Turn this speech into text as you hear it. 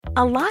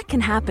A lot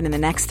can happen in the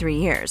next 3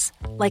 years.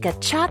 Like a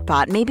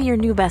chatbot may be your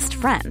new best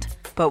friend.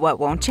 But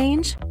what won't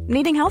change?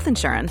 Needing health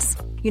insurance.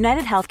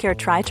 United Healthcare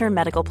Tri-Term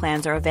Medical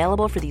Plans are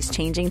available for these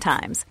changing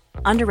times.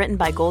 Underwritten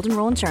by Golden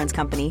Rule Insurance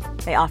Company,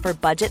 they offer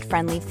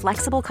budget-friendly,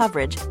 flexible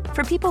coverage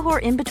for people who are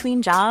in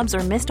between jobs or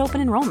missed open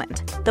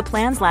enrollment. The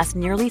plans last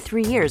nearly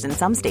 3 years in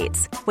some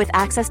states, with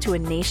access to a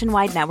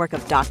nationwide network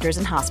of doctors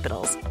and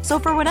hospitals. So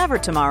for whatever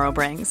tomorrow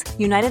brings,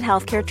 United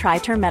Healthcare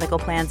Tri-Term Medical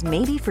Plans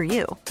may be for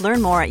you.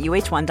 Learn more at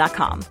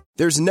uh1.com.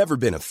 There's never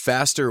been a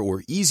faster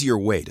or easier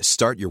way to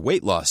start your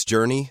weight loss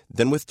journey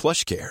than with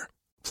PlushCare.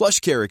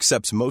 PlushCare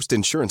accepts most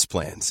insurance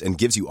plans and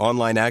gives you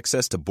online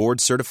access to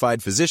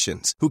board-certified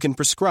physicians who can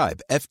prescribe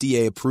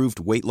FDA-approved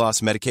weight loss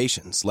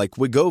medications like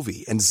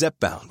Wegovy and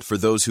Zepbound for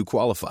those who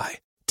qualify.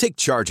 Take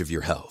charge of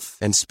your health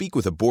and speak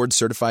with a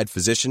board-certified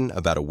physician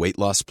about a weight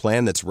loss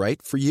plan that's right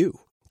for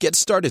you. Get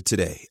started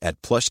today at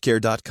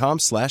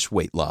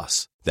plushcare.com/weight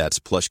loss. That's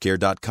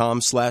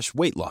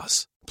plushcare.com/weight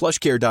loss.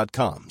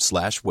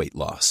 plushcare.com/weight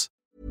loss.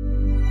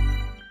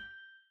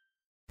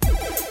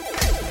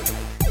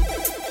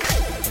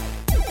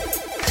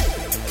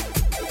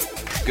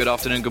 Good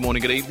afternoon, good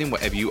morning, good evening,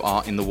 wherever you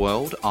are in the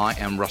world. I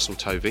am Russell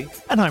Tovey.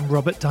 And I'm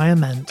Robert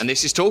Diamond. And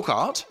this is Talk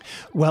Art.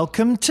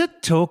 Welcome to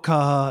Talk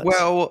Art.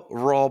 Well,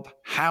 Rob,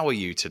 how are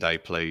you today,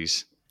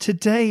 please?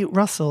 Today,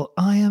 Russell,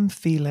 I am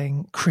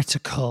feeling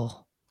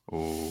critical.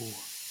 Ooh.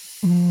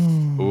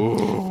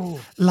 Ooh.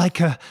 Like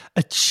a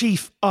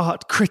chief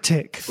art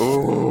critic.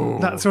 Ooh.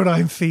 That's what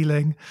I'm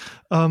feeling.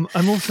 I'm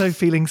also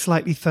feeling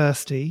slightly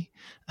thirsty,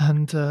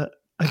 and I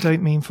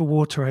don't mean for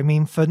water, I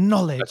mean for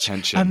knowledge.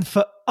 Attention. And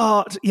for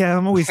art. Yeah,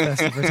 I'm always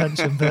thirsty for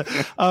attention, but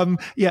I'm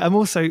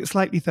also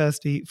slightly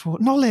thirsty for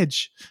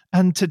knowledge.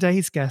 And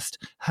today's guest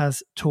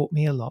has taught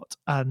me a lot,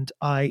 and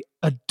I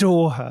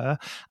adore her.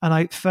 And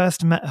I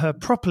first met her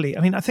properly.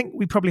 I mean, I think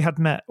we probably had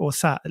met or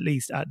sat at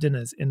least at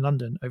dinners in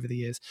London over the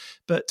years,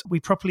 but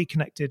we properly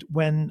connected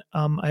when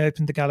I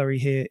opened the gallery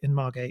here in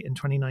Margate in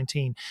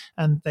 2019.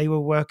 And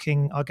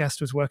our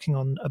guest was working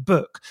on a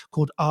book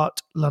called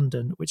Art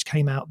London, which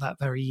came out that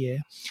very year.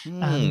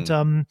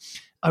 And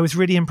I was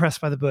really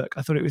impressed by the book.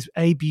 I thought it was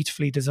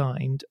beautifully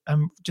designed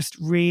and just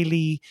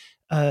really,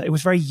 it was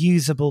a very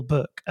usable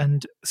book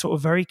and sort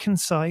of very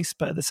concise,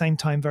 but at the same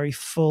time, very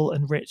full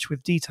and rich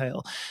with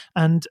detail.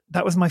 And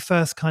that was my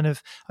first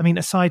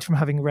aside from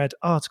having read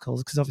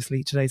articles, because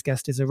obviously today's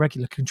guest is a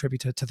regular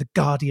contributor to the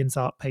Guardian's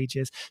art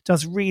pages,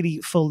 does really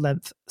full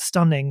length,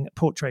 stunning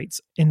portraits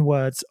in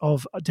words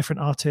of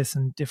different artists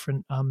and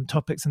different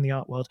topics in the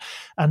art world.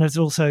 And is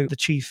also the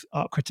chief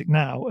art critic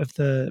now of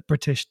the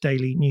British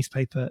daily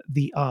newspaper,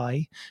 The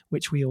Eye,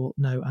 which we all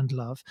know and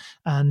love,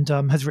 and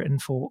has written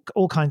for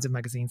all kinds of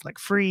magazines like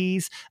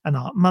Freeze, an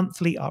Art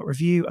Monthly, Art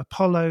Review,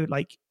 Apollo,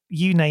 like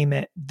you name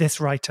it, this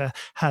writer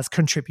has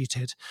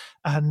contributed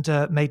and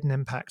made an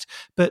impact.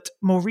 But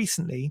more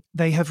recently,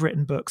 they have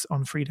written books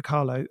on Frida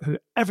Kahlo, who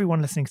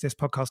everyone listening to this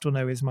podcast will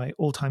know is my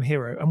all-time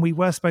hero. And we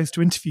were supposed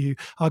to interview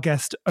our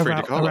guest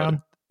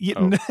around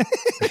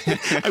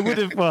I would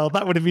have. Well,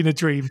 that would have been a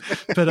dream,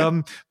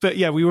 but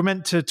yeah, we were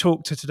meant to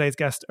talk to today's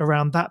guest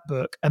around that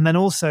book, and then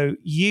also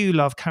you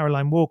love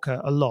Caroline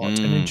Walker a lot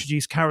and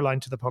introduced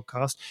Caroline to the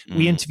podcast.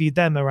 We interviewed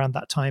them around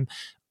that time.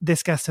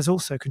 This guest has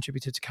also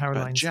contributed to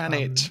Caroline's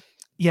Janet.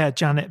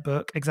 Janet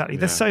book. Exactly.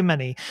 There's so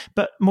many.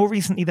 But more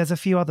recently, there's a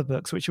few other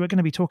books which we're going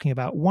to be talking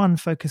about. One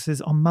focuses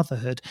on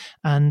motherhood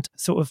and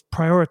sort of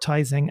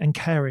prioritizing and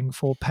caring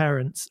for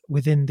parents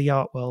within the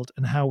art world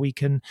and how we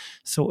can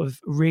sort of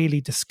really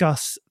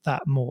discuss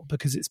that more,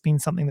 because it's been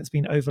something that's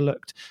been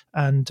overlooked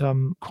and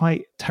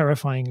quite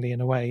terrifyingly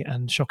in a way,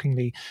 and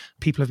shockingly,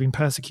 people have been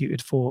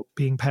persecuted for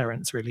being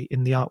parents really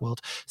in the art world.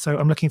 So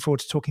I'm looking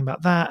forward to talking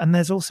about that. And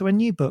there's also a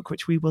new book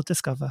which we will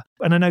discover.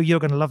 And I know you're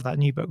going to love that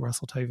new book,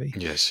 Russell Tovey.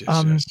 Yes.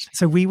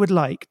 So we would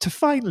like to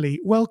finally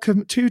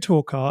welcome to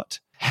Talk Art,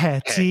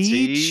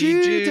 Hettie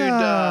Judah.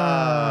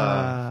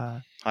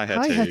 Hi, Hettie.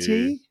 Hi,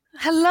 Hettie.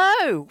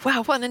 Hello.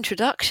 Wow, what an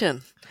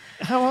introduction.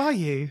 How are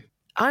you?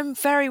 I'm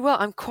very well.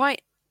 I'm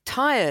quite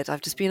tired.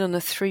 I've just been on a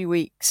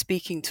 3-week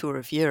speaking tour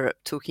of Europe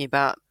talking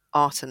about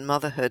art and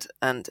motherhood,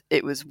 and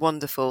it was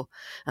wonderful.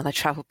 And I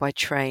travelled by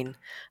train,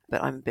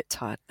 but I'm a bit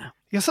tired now.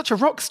 You're such a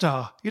rock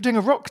star. You're doing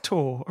a rock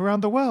tour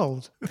around the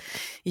world.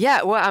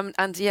 Yeah, well,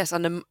 and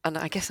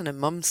I guess I'm a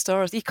mum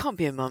star. You can't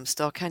be a mum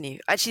star, can you?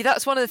 Actually,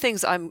 that's one of the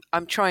things I'm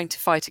trying to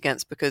fight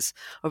against, because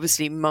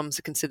obviously mums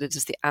are considered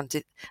as the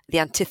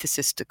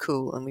antithesis to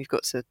cool, and we've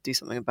got to do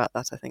something about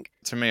that, I think.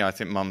 To me, I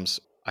think mums,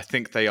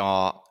 they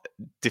are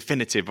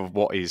definitive of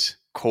what is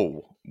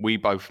cool. Me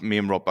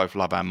and Rob both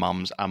love our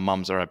mums. Our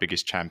mums are our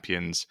biggest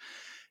champions.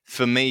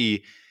 For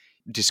me,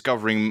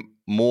 discovering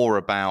more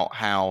about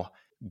how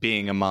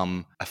being a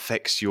mum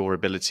affects your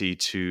ability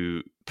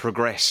to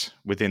progress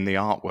within the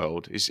art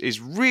world is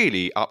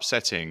really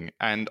upsetting,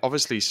 and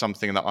obviously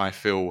something that I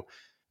feel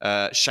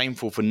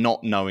shameful for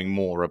not knowing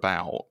more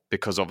about,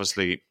 because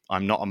obviously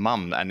I'm not a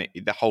mum, and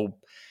the whole,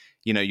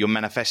 your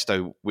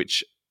manifesto,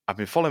 which I've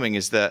been following,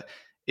 is that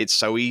it's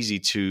so easy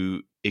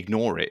to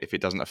ignore it if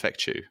it doesn't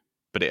affect you,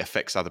 but it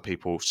affects other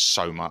people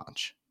so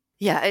much.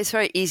 Yeah, it's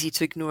very easy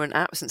to ignore an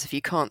absence if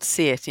you can't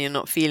see it and you're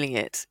not feeling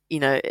it.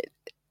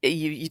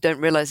 You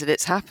don't realize that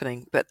it's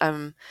happening. But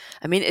I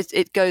mean,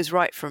 it goes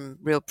right from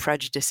real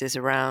prejudices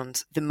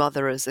around the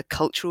mother as a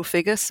cultural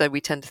figure. So we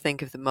tend to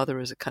think of the mother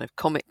as a kind of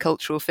comic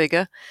cultural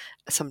figure,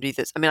 somebody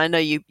that's. I mean, I know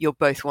you're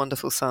both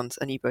wonderful sons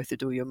and you both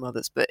adore your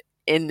mothers, but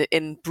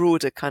in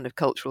broader kind of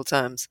cultural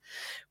terms,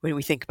 when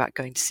we think about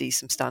going to see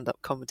some stand-up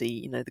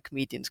comedy, the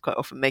comedians quite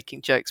often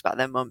making jokes about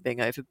their mum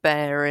being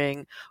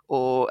overbearing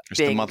or It's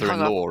being the hung up.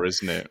 mother-in-law,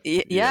 isn't it?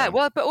 Yeah,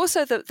 well, but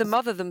also the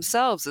mother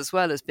themselves as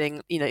well as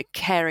being,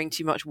 caring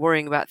too much,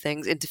 worrying about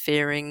things,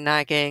 interfering,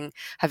 nagging,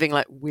 having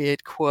like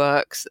weird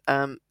quirks.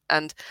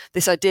 And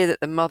this idea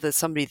that the mother's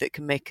somebody that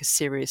can make a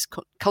serious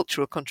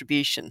cultural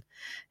contribution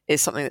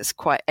is something that's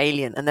quite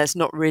alien. And there's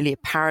not really a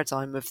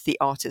paradigm of the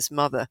artist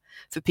mother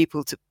for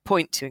people to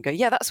point to and go,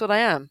 yeah, that's what I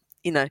am.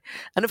 And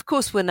of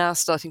course, we're now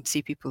starting to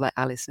see people like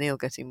Alice Neal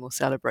getting more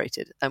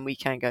celebrated. And we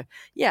can go,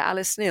 yeah,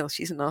 Alice Neal,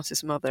 she's an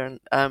artist mother.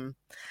 And,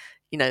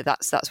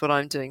 that's what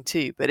I'm doing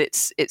too. But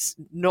it's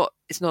not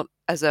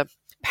as a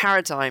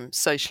paradigm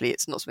socially.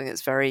 It's not something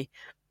that's very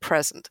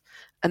present.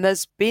 And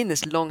there's been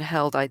this long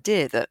held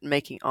idea that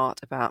making art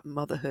about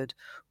motherhood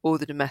or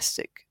the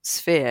domestic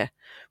sphere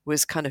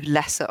was kind of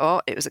lesser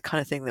art. It was a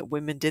kind of thing that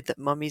women did, that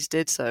mummies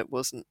did. So it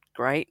wasn't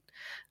great.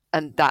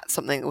 And that's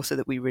something also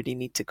that we really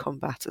need to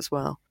combat as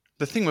well.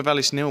 The thing with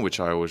Alice Neal, which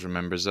I always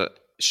remember, is that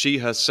she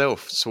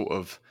herself sort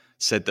of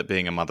said that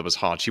being a mother was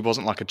hard. She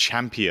wasn't like a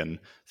champion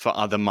for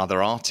other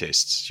mother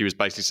artists. She was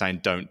basically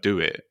saying, don't do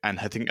it. And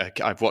I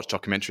think I've watched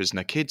documentaries and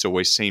her kids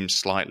always seem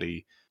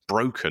slightly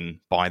broken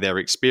by their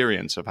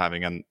experience of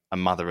having a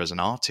mother as an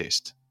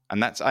artist.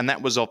 And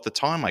that was of the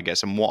time, I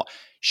guess, and what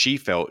she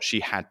felt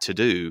she had to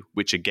do,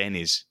 which again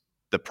is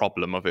the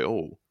problem of it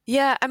all.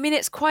 Yeah, I mean,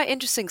 it's quite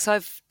interesting. So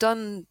I've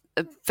done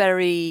a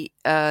very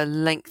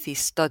lengthy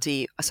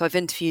study. So I've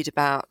interviewed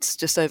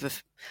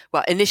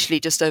initially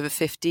just over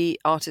 50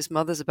 artist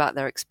mothers about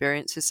their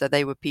experiences. So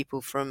they were people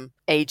from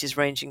ages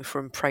ranging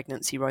from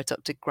pregnancy right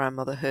up to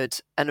grandmotherhood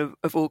and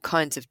of all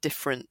kinds of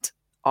different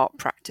art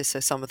practice. So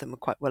some of them were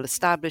quite well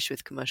established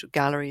with commercial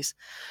galleries.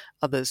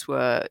 Others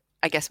were,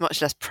 I guess,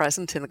 much less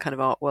present in the kind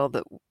of art world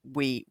that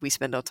we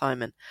spend our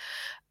time in.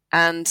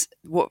 And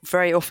what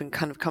very often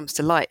kind of comes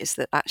to light is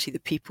that actually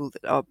the people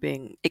that are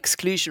being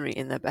exclusionary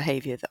in their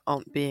behaviour, that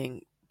aren't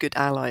being good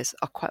allies,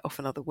 are quite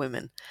often other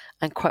women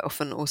and quite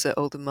often also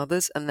older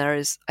mothers. And there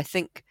is, I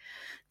think,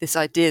 this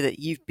idea that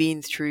you've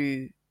been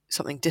through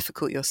something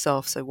difficult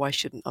yourself, so why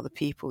shouldn't other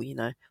people,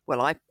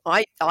 well,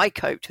 I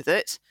coped with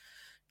it.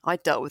 I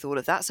dealt with all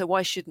of that, so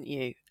why shouldn't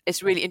you?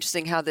 It's really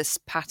interesting how this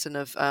pattern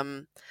of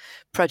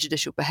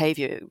prejudicial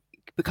behaviour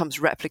becomes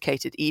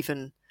replicated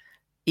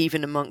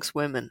even amongst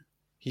women.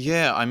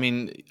 Yeah, I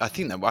mean, I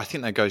think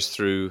that goes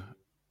through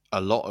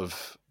a lot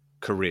of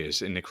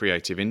careers in the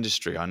creative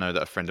industry. I know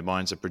that a friend of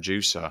mine's a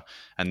producer,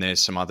 and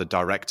there's some other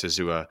directors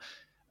who are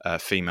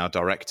female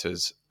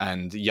directors,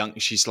 and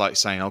she's like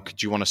saying, "Oh,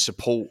 could you want to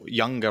support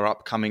younger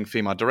upcoming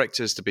female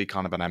directors to be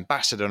kind of an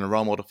ambassador and a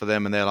role model for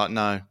them?" And they're like,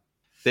 "No."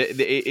 There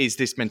is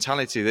this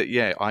mentality that,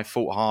 yeah, I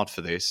fought hard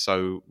for this,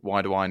 so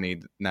why do I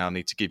need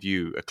to give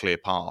you a clear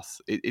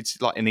path?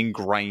 It's like an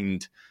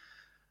ingrained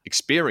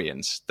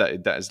experience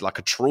that is like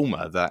a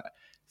trauma that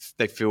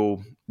they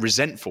feel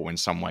resentful in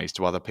some ways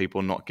to other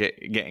people not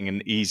getting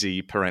an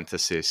easy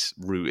parenthesis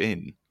route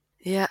in.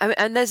 Yeah,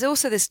 and there's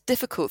also this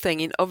difficult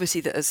thing, obviously,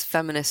 that as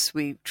feminists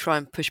we try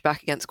and push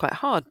back against quite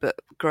hard, but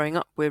growing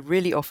up we're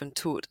really often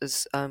taught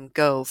as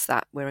girls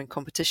that we're in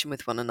competition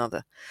with one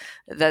another.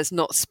 There's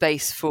not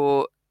space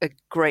for a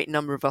great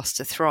number of us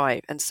to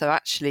thrive. And so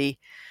actually,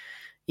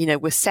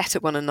 we're set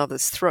at one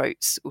another's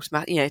throats,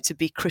 to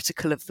be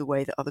critical of the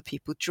way that other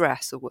people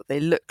dress or what they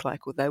look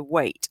like or their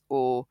weight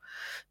or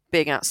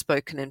being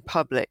outspoken in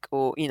public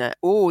or,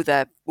 all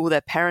their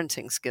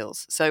parenting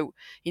skills. So,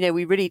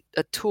 we really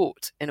are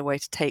taught in a way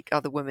to take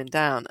other women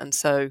down. And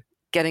so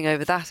getting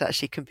over that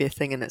actually can be a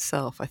thing in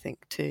itself, I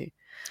think, too.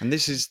 And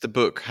this is the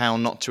book, How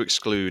Not to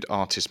Exclude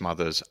Artist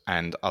Mothers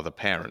and Other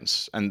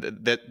Parents. And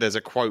there's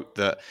a quote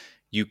that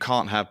you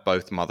can't have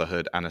both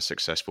motherhood and a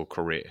successful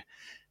career.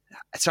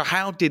 So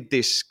how did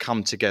this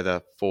come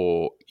together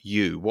for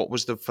you? What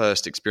was the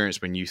first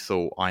experience when you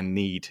thought, I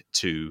need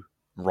to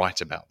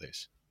write about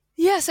this?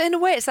 Yeah, so in a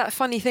way, it's that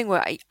funny thing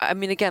where,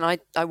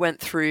 I went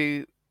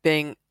through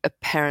being a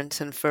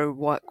parent and for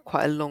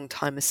quite a long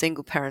time a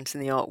single parent in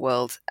the art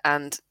world,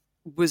 and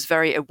was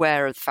very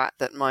aware of the fact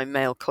that my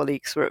male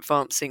colleagues were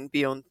advancing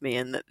beyond me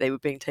and that they were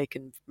being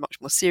taken much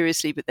more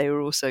seriously, but they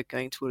were also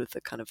going to all of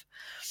the kind of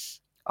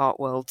art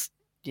world,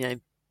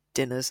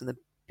 dinners and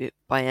the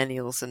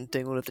biennials and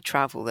doing all of the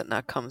travel that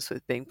now comes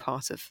with being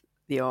part of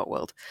the art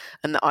world.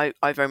 And I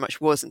very much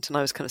wasn't, and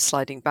I was kind of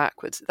sliding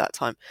backwards at that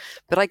time.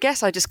 But I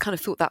guess I just kind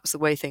of thought that was the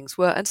way things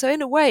were. And so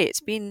in a way,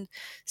 it's been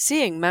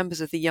seeing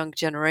members of the young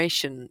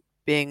generation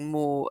being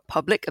more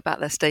public about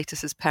their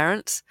status as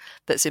parents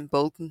that's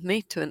emboldened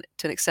me to an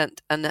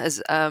extent, and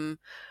has,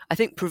 I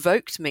think,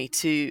 provoked me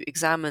to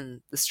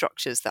examine the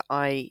structures that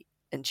I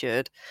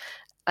endured.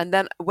 And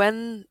then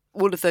when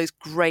all of those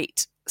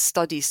great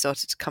studies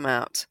started to come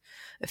out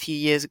a few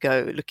years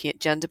ago looking at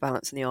gender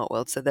balance in the art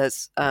world. So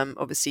there's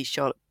obviously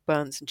Charlotte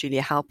Burns and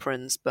Julia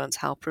Halperin's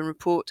Burns-Halperin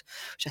report,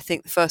 which I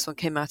think the first one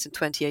came out in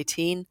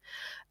 2018.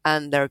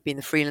 And there have been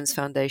the Freelands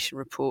Foundation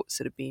reports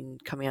that have been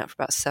coming out for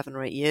about 7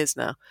 or 8 years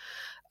now.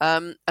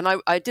 And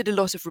I did a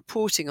lot of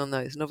reporting on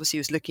those, and obviously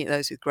was looking at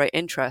those with great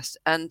interest.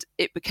 And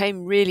it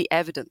became really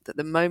evident that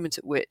the moment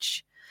at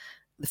which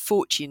the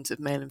fortunes of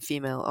male and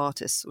female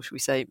artists, or should we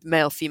say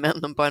male, female,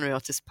 non-binary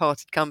artists,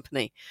 parted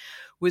company,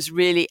 was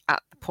really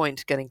at the point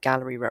of getting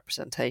gallery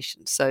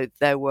representation. So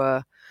there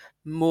were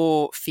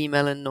more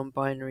female and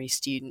non-binary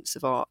students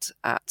of art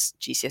at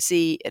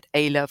GCSE, at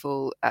A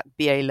level, at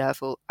BA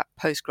level, at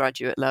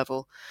postgraduate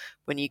level.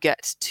 When you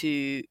get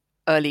to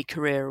early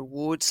career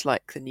awards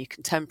like the New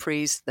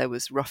Contemporaries, there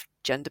was rough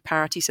gender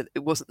parity, so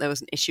there was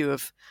an issue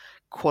of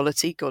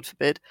quality, God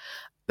forbid.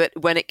 But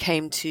when it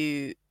came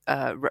to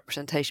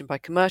representation by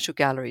commercial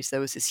galleries, there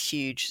was this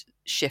huge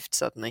shift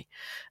suddenly,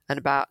 and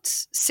about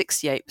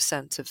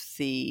 68% of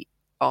the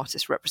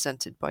artists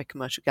represented by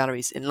commercial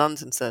galleries in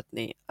London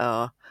certainly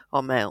are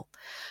male.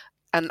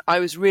 And I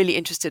was really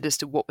interested as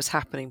to what was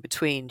happening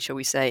between, shall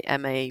we say,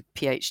 MA,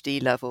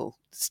 PhD level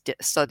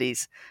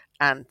studies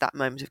and that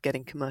moment of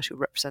getting commercial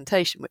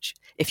representation, which,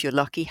 if you're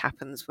lucky,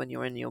 happens when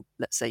you're in your,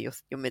 let's say, your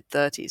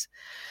mid-30s.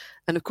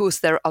 And of course,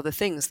 there are other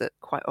things that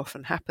quite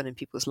often happen in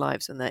people's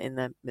lives when they're in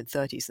their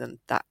mid-30s, and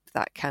that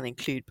can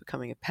include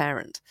becoming a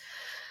parent.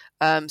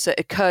 So it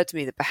occurred to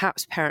me that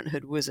perhaps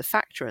parenthood was a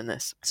factor in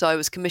this. So I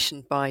was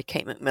commissioned by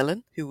Kate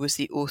Macmillan, who was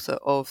the author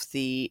of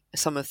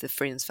some of the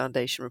Freelands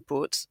Foundation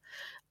reports.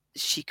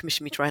 She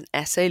commissioned me to write an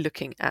essay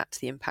looking at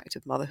the impact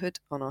of motherhood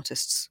on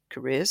artists'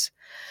 careers.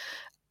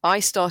 I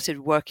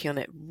started working on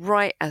it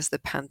right as the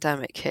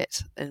pandemic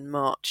hit in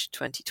March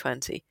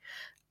 2020.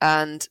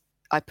 And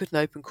I put an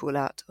open call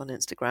out on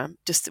Instagram,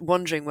 just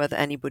wondering whether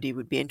anybody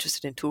would be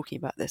interested in talking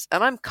about this.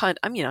 And I'm quite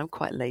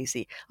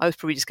lazy. I was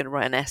probably just going to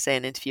write an essay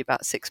and interview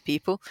about 6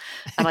 people.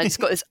 And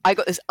I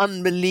got this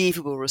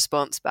unbelievable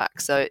response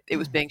back. So it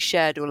was being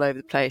shared all over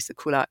the place. The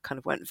call out kind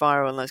of went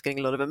viral, and I was getting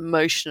a lot of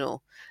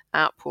emotional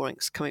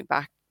outpourings coming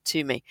back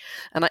to me.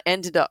 And I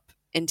ended up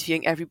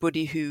interviewing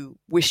everybody who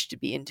wished to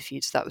be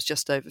interviewed. So that was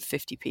just over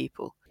 50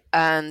 people.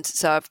 And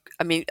so,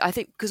 I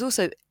think because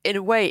also, in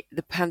a way,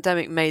 the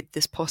pandemic made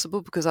this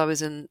possible because I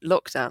was in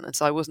lockdown, and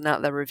so I wasn't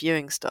out there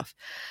reviewing stuff.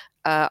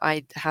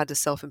 I had a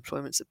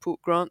self-employment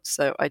support grant,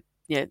 so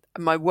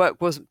my work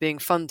wasn't being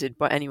funded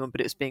by anyone,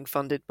 but it was being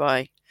funded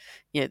by,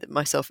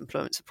 my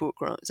self-employment support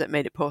grant. So it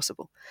made it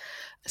possible.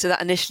 So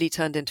that initially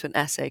turned into an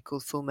essay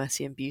called Full,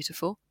 Messy and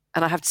Beautiful.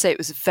 And I have to say, it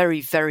was a very,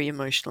 very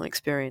emotional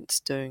experience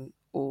doing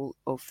all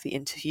of the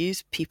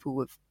interviews. People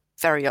were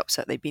very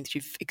upset. They'd been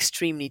through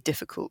extremely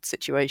difficult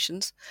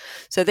situations.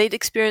 So they'd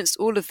experienced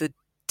all of the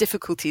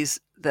difficulties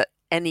that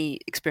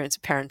any experience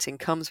of parenting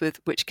comes with,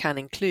 which can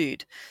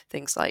include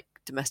things like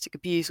domestic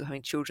abuse, or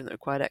having children that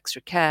required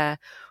extra care,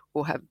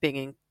 or being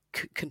in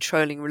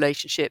controlling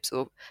relationships,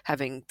 or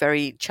having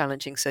very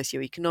challenging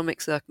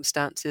socioeconomic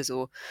circumstances,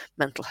 or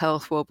mental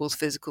health wobbles,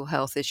 physical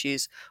health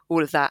issues,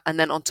 all of that. And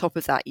then on top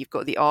of that, you've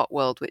got the art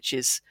world, which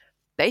is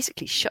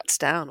basically shuts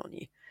down on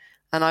you.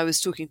 And I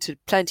was talking to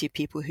plenty of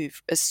people who,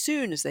 as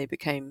soon as they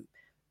became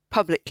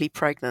publicly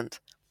pregnant,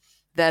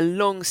 their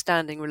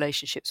long-standing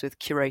relationships with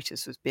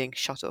curators was being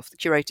shut off. The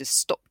curators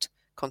stopped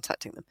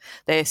contacting them.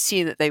 They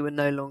assumed that they were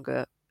no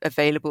longer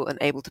available and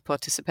able to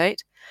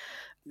participate.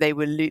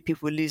 People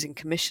were losing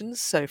commissions.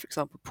 So, for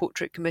example,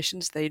 portrait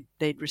commissions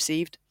they'd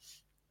received,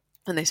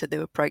 and they said they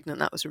were pregnant.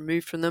 That was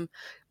removed from them.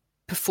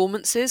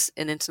 Performances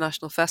in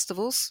international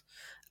festivals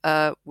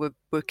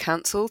were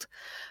cancelled.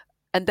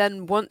 And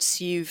then once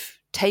you've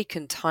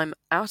taken time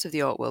out of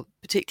the art world,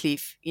 particularly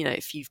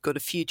if you've got a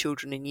few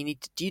children and you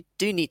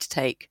do need to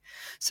take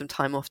some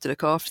time off to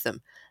look after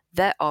them,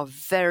 there are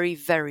very,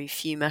 very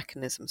few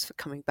mechanisms for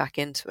coming back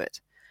into it.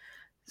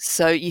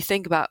 So you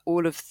think about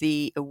all of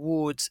the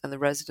awards and the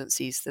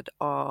residencies that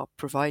are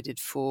provided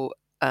for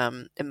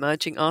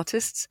emerging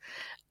artists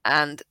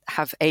and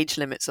have age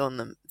limits on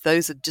them.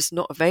 Those are just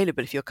not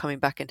available if you're coming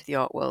back into the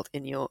art world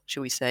in your,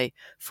 shall we say,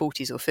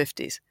 40s or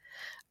 50s.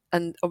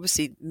 And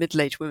obviously,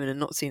 middle-aged women are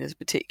not seen as a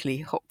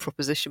particularly hot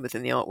proposition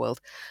within the art world.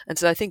 And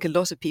so I think a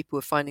lot of people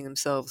are finding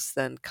themselves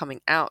then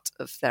coming out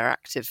of their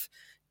active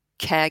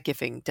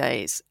caregiving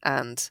days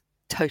and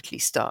totally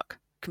stuck,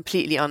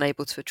 completely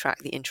unable to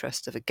attract the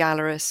interest of a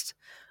gallerist,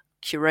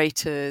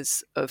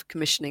 curators, of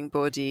commissioning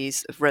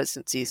bodies, of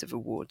residencies, of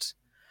awards.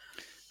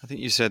 I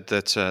think you said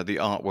that the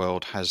art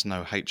world has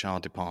no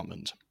HR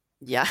department.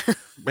 Yeah.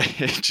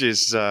 Which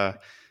is...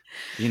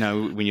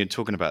 when you're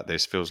talking about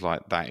this, feels like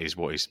that is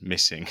what is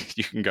missing.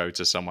 You can go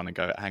to someone and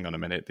go, hang on a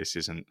minute, this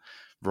isn't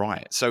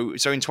right. So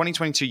in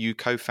 2022, you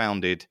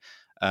co-founded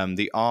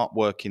the Art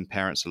Working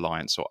Parents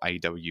Alliance, or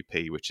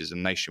AWP, which is a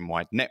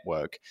nationwide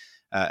network.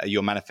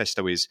 Your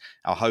manifesto is,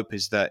 our hope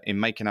is that in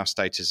making our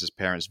status as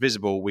parents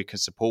visible, we can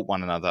support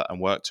one another and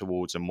work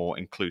towards a more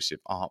inclusive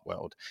art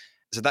world.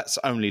 So that's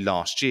only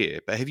last year.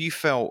 But have you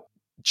felt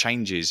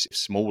changes,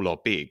 small or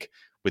big,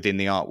 within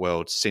the art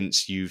world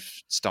since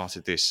you've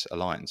started this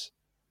alliance?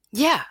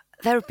 Yeah,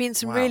 there have been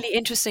some Wow. really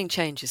interesting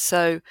changes.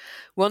 So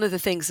one of the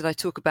things that I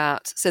talk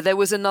about, so there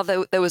was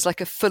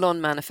like a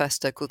full-on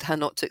manifesto called How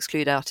Not to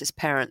Exclude Artist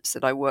Parents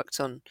that I worked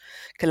on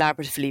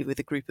collaboratively with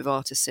a group of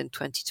artists in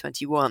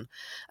 2021.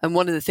 And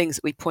one of the things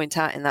that we point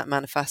out in that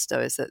manifesto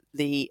is that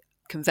the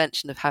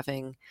convention of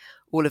having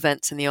all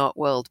events in the art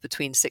world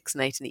between 6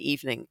 and 8 in the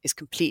evening is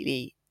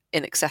completely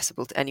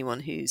inaccessible to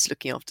anyone who's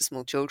looking after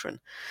small children.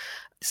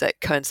 So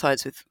it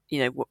coincides with,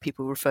 what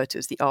people refer to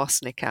as the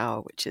arsenic hour,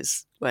 which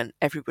is when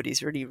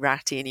everybody's really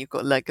ratty and you've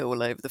got Lego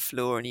all over the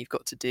floor and you've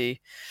got to do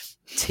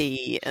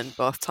tea and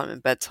bath time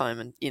and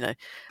bedtime and,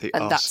 The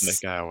and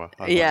arsenic hour.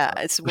 I like yeah,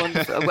 that. it's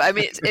wonderful. I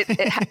mean,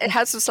 it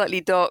has some slightly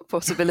dark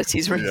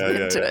possibilities written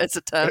into it as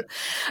a term.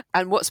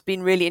 And what's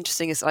been really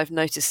interesting is I've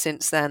noticed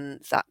since then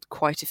that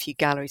quite a few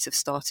galleries have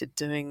started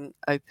doing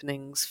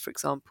openings, for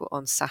example,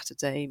 on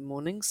Saturday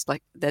mornings,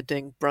 like they're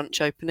doing brunch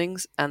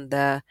openings. And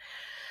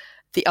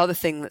the other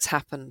thing that's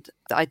happened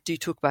that I do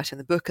talk about in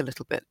the book a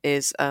little bit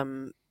is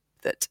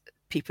that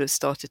people have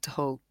started to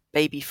hold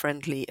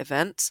baby-friendly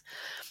events.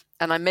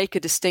 And I make a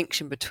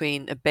distinction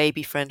between a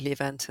baby-friendly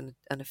event and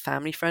a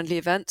family-friendly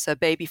event. So a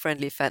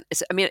baby-friendly event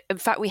is, in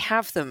fact, we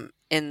have them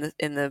in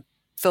the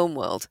film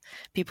world.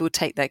 People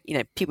taking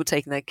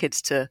their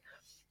kids to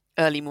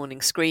early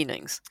morning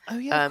screenings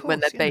when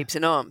they're babes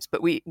in arms,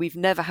 but we've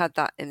never had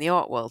that in the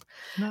art world.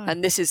 No.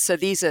 And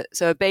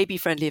so a baby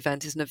friendly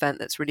event is an event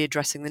that's really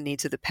addressing the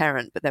needs of the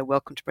parent, but they're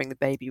welcome to bring the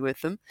baby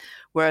with them,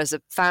 whereas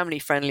a family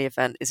friendly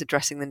event is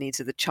addressing the needs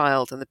of the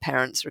child and the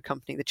parents are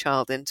accompanying the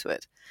child into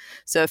it.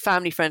 So a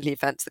family friendly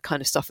event's the kind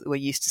of stuff that we're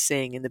used to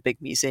seeing in the big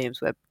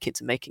museums where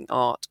kids are making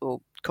art or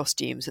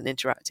costumes and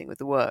interacting with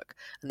the work,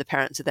 and the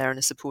parents are there in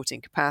a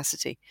supporting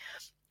capacity.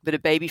 But a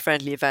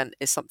baby-friendly event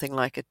is something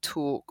like a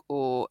talk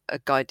or a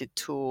guided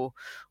tour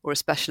or a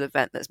special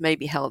event that's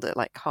maybe held at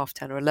like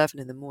 10:30 or 11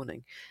 in the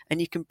morning. And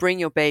you can bring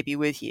your baby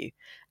with you.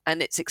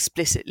 And it's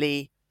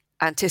explicitly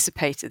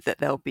anticipated that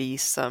there'll be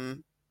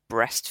some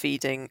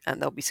breastfeeding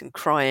and there'll be some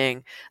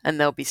crying and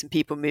there'll be some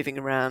people moving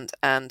around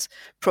and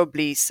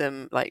probably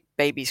some like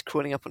babies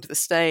crawling up onto the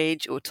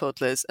stage or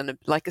toddlers and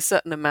like a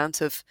certain amount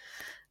of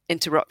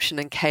interruption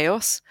and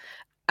chaos.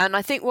 And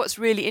I think what's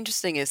really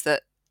interesting is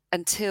that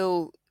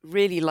until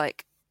really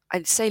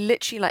I'd say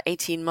literally like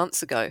 18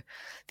 months ago,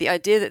 the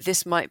idea that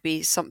this might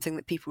be something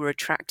that people were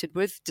attracted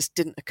with just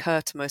didn't occur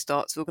to most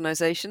arts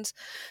organizations.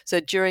 So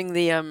during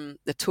the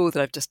tour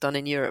that I've just done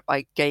in Europe,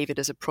 I gave it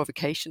as a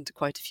provocation to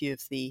quite a few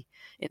of the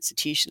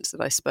institutions that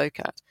I spoke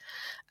at.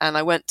 And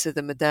I went to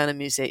the Moderna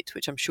Museum,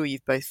 which I'm sure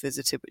you've both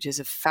visited, which is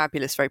a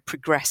fabulous, very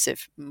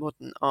progressive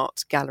modern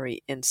art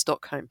gallery in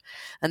Stockholm.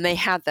 And they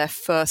had their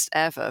first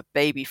ever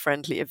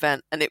baby-friendly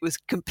event, and it was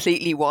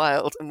completely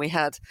wild. And we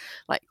had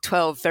like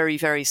 12 very,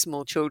 very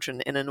small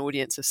children in an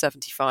audience of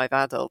 75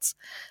 adults.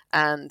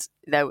 And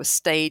there were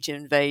stage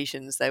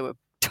invasions. There were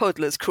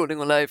toddlers crawling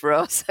all over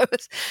us.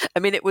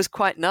 It was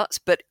quite nuts,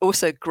 but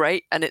also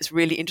great. And it's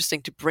really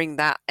interesting to bring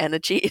that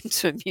energy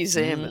into a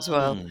museum as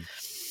well.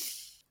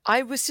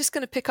 I was just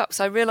going to pick up,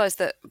 so I realised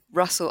that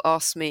Russell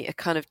asked me a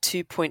kind of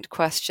 2-point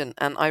question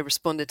and I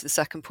responded to the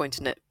second point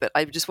in it, but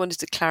I just wanted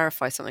to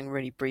clarify something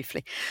really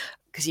briefly,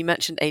 because you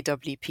mentioned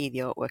AWP,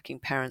 the Art Working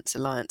Parents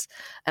Alliance.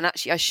 And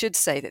actually, I should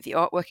say that the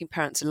Art Working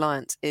Parents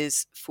Alliance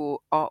is for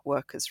art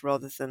workers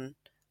rather than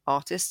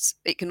artists.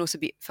 It can also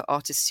be for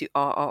artists who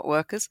are art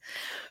workers,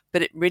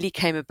 but it really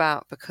came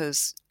about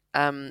because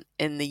in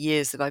the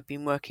years that I've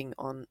been working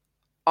on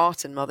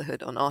art and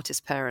motherhood, on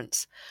artist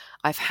parents,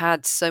 I've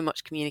had so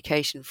much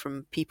communication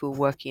from people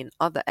working in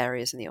other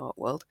areas in the art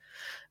world.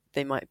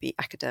 They might be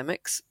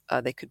academics,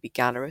 they could be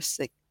gallerists,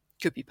 they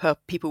could be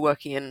people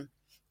working in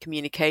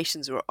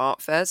communications or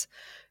art fairs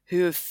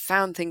who have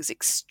found things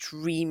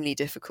extremely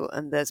difficult,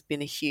 and there's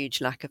been a huge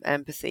lack of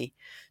empathy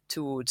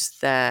towards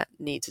their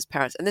needs as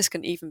parents. And this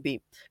can even be,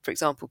 for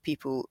example,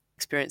 people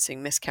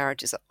experiencing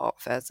miscarriages at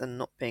art fairs and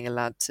not being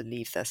allowed to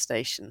leave their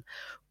station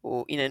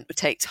or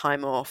take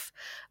time off.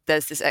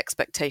 There's this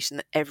expectation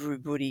that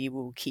everybody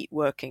will keep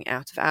working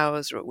out of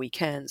hours or at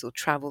weekends or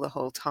travel the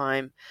whole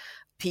time.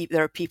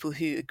 There are people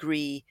who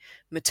agree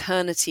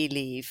maternity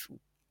leave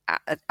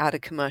at a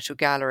commercial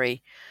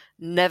gallery,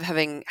 never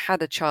having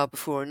had a child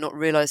before and not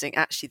realizing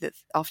actually that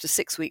after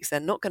 6 weeks they're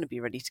not going to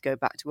be ready to go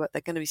back to work.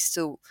 They're going to be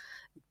still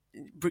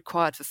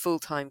required for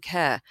full-time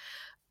care.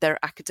 There are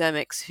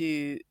academics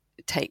who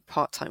take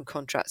part-time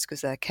contracts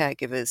because they're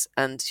caregivers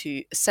and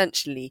who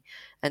essentially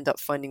end up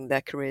finding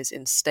their careers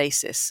in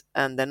stasis,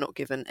 and they're not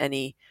given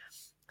any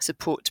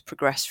support to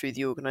progress through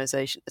the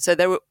organization. So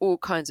there were all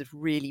kinds of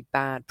really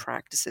bad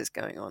practices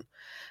going on.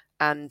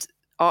 And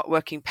Art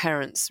Working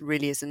Parents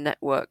really is a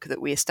network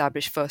that we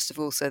established first of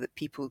all so that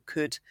people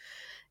could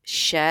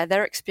share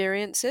their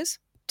experiences,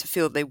 to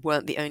feel they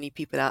weren't the only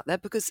people out there,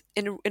 because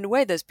in a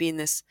way there's been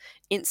this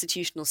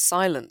institutional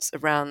silence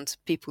around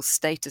people's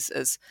status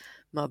as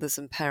mothers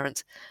and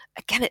parents.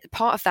 Again,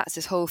 part of that's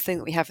this whole thing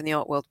that we have in the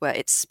art world where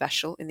it's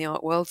special in the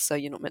art world, so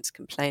you're not meant to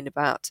complain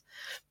about,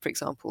 for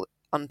example,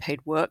 unpaid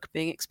work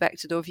being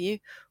expected of you,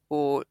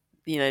 or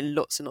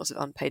lots and lots of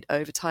unpaid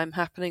overtime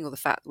happening, or the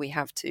fact that we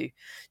have to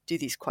do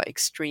these quite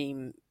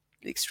extreme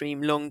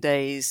long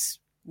days,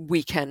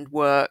 weekend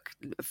work,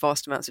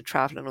 vast amounts of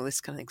travel and all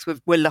this kind of thing. So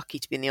we're lucky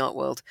to be in the art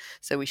world,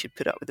 so we should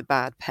put up with the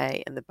bad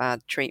pay and the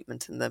bad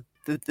treatment and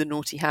the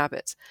naughty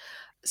habits.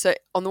 So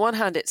on the one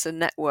hand, it's a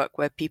network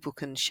where people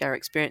can share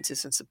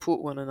experiences and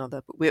support one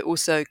another, but we're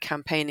also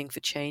campaigning for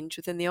change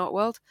within the art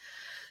world.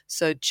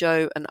 So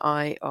Joe and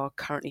I are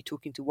currently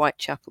talking to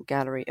Whitechapel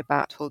Gallery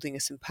about holding a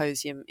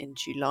symposium in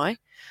July,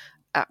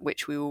 at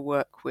which we will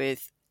work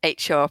with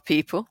HR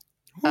people,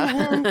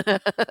 an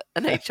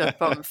HR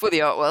department for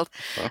the art world,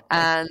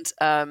 and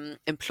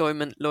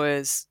employment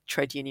lawyers,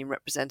 trade union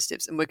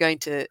representatives. And we're going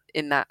to,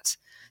 in that,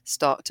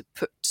 start to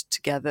put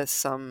together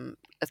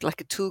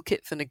like a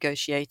toolkit for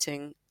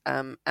negotiating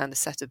and a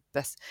set of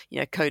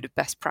code of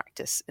best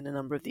practice in a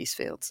number of these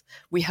fields.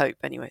 We hope,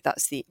 anyway.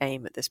 That's the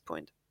aim at this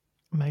point.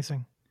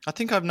 Amazing. I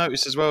think I've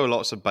noticed as well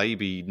lots of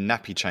baby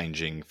nappy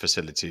changing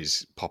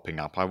facilities popping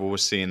up. I've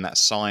always seen that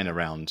sign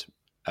around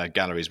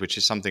galleries, which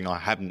is something I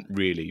hadn't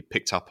really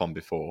picked up on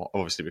before,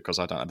 obviously because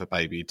I don't have a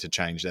baby to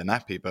change their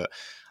nappy. But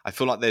I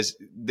feel like there's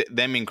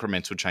them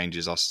incremental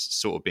changes are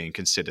sort of being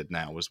considered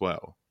now as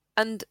well.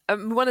 And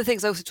one of the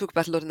things I also talk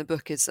about a lot in the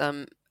book is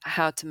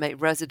how to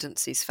make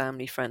residencies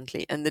family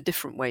friendly and the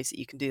different ways that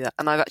you can do that.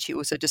 And I've actually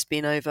also just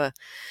been over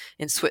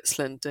in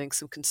Switzerland doing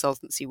some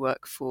consultancy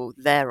work for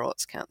their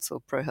arts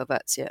council, Pro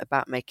Helvetia,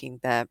 about making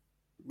their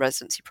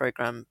residency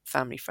program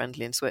family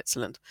friendly in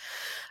Switzerland.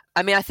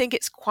 I mean, I think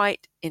it's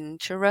quite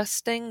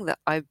interesting that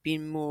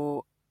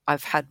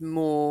I've had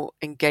more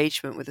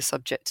engagement with the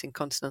subject in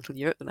continental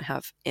Europe than I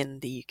have in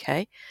the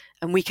UK,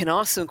 and we can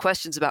ask some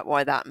questions about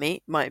why that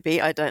might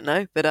be. I don't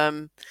know,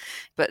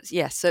 but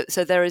yeah. So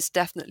there is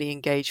definitely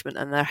engagement,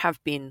 and there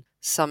have been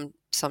some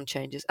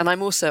changes. And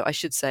I'm also, I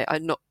should say,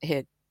 I'm not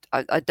here.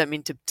 I don't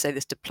mean to say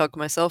this to plug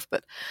myself,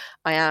 but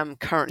I am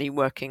currently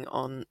working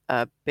on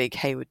a big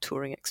Hayward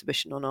touring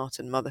exhibition on art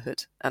and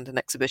motherhood, and an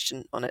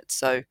exhibition on it.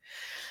 So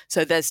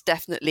there's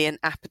definitely an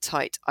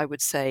appetite, I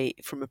would say,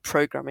 from a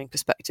programming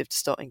perspective, to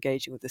start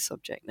engaging with this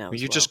subject now.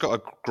 You just got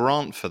a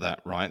grant for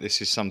that, right?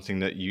 This is something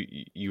that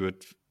you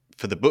would,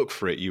 for the book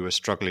for it, you were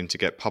struggling to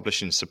get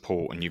publishing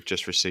support, and you've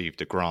just received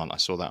a grant. I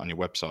saw that on your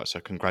website, so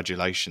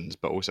congratulations.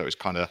 But also it's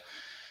kind of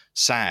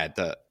sad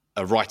that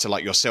a writer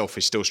like yourself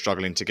is still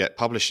struggling to get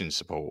publishing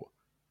support.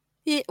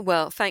 Yeah,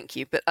 well, thank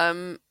you. But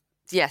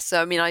yes,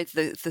 so I mean,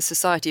 the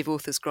Society of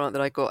Authors grant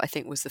that I got, I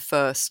think, was the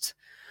first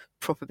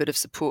proper bit of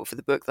support for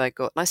the book that I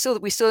got.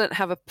 And we still don't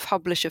have a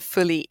publisher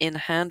fully in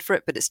hand for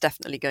it, but it's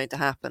definitely going to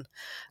happen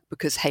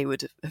because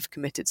Hayward have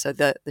committed. So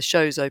the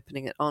show's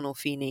opening at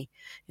Arnolfini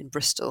in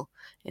Bristol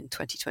in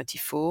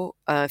 2024,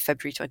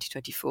 February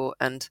 2024,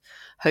 and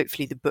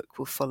hopefully the book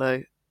will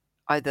follow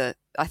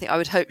I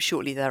would hope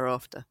shortly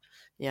thereafter.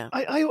 Yeah.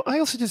 I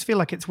also just feel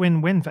like it's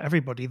win-win for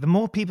everybody. The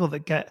more people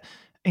that get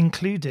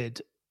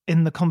included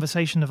in the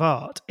conversation of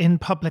art, in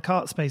public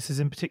art spaces,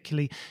 in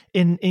particularly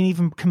in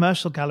even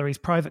commercial galleries,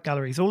 private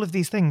galleries, all of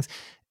these things,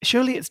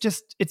 surely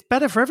it's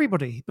better for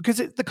everybody because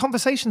the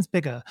conversation's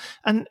bigger.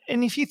 And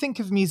if you think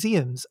of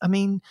museums, I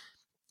mean,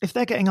 if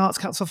they're getting Arts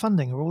Council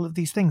funding or all of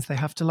these things, they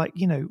have to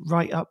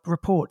write up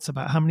reports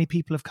about how many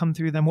people have come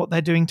through them, what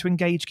they're doing to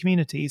engage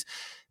communities.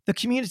 The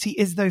community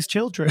is those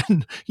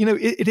children,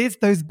 it is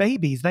those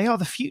babies. They are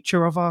the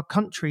future of our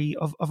country,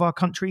 of our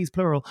countries,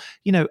 plural,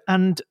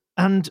 and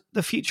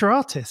the future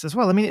artists as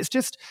well. I mean, it's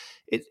just,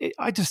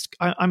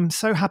 I'm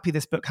so happy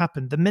this book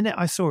happened. The minute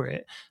I saw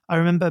it, I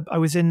remember I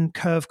was in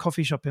Curve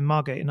Coffee Shop in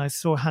Margate and I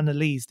saw Hannah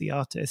Lees, the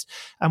artist,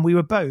 and we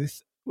were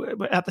both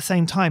at the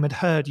same time had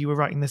heard you were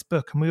writing this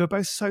book, and we were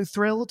both so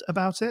thrilled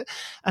about it.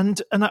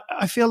 And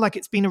I feel like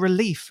it's been a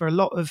relief for a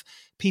lot of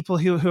people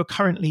who are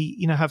currently,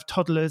 have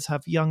toddlers,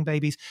 have young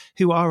babies,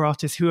 who are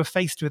artists, who are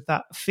faced with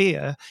that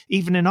fear,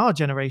 even in our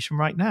generation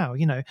right now,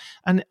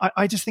 And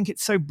I just think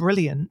it's so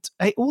brilliant.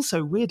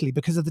 Also, weirdly,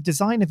 because of the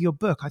design of your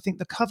book, I think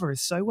the cover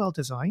is so well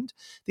designed.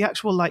 The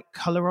actual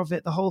color of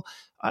it, the whole.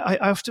 I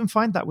often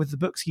find that with the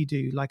books you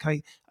do.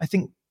 I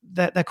think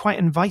they're quite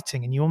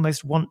inviting, and you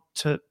almost want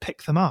to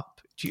pick them up.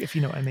 If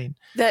you know what I mean.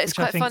 It's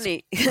quite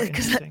funny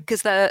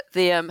because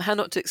the How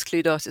Not to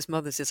Exclude Artist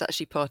Mothers is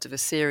actually part of a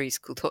series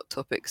called Hot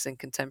Topics in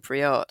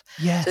Contemporary Art.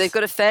 Yes. So they've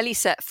got a fairly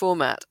set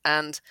format,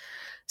 and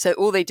so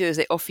all they do is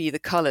they offer you the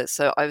colours.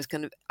 So I was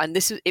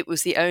it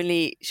was the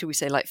only, should we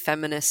say,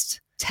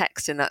 feminist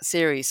text in that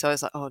series. So I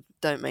was like, oh,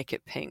 don't make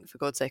it pink, for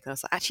God's sake. And I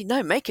was like, actually,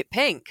 no, make it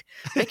pink.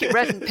 Make it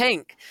red and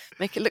pink.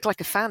 Make it look like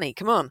a fanny.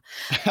 Come on.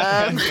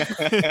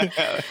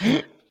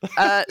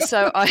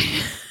 So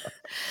I...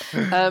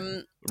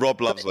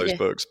 Rob loves those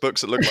books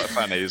that look like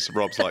fannies.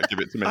 Rob's like, give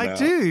it to me now. I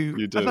do.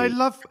 You do. And I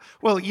love,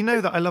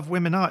 that I love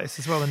women artists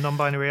as well, and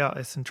non-binary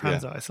artists and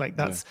trans artists.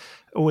 That's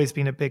always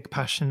been a big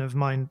passion of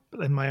mine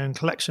in my own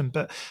collection.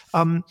 But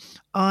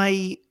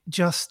I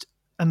just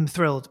am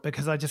thrilled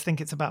because I just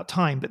think it's about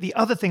time. But the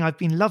other thing I've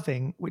been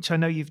loving, which I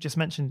know you've just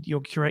mentioned,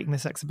 you're curating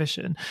this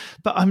exhibition,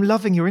 but I'm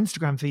loving your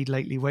Instagram feed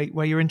lately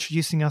where you're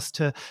introducing us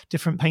to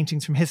different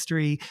paintings from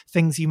history,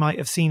 things you might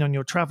have seen on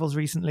your travels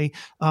recently,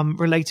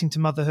 relating to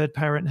motherhood,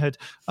 parenthood.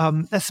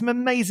 There's some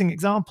amazing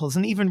examples.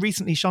 And even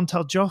recently,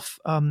 Chantal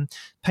Joffre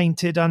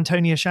painted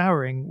Antonia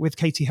showering with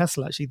Katie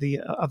Hessel, actually,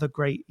 the other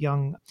great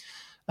young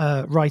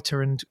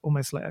writer and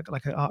almost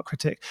like an art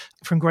critic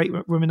from great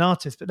women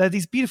artists. But there are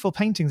these beautiful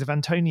paintings of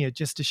Antonia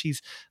just as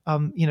she's,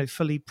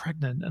 fully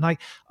pregnant. And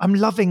I'm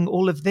loving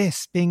all of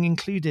this being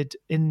included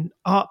in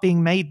art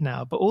being made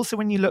now, but also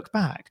when you look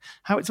back,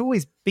 how it's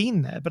always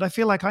been there. But I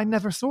feel like I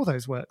never saw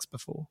those works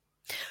before.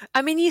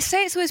 I mean, you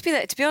say it's always been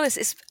there. To be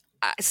honest,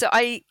 so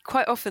I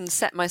quite often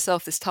set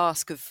myself this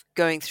task of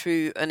going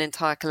through an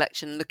entire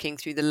collection, looking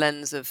through the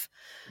lens of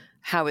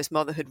how is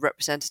motherhood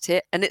represented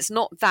here. And it's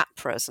not that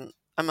present,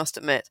 I must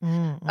admit.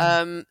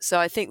 So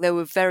I think there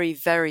were very,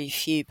 very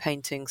few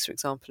paintings, for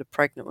example, of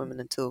pregnant women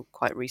until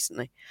quite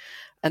recently.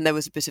 And there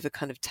was a bit of a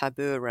kind of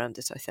taboo around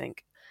it, I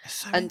think.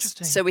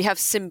 Interesting. So we have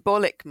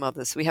symbolic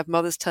mothers. We have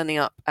mothers turning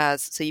up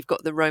so you've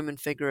got the Roman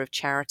figure of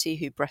Charity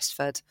who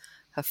breastfed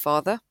her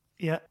father.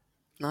 Yeah.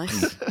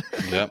 Nice.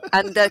 Yeah.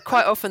 And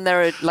quite often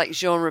there are like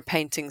genre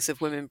paintings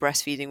of women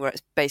breastfeeding where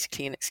it's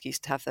basically an excuse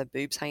to have their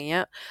boobs hanging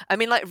out. I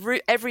mean, like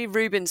every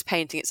Rubens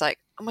painting, it's like,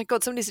 oh my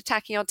God, somebody's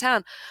attacking our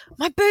town.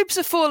 My boobs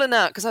have fallen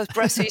out because I was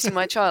breastfeeding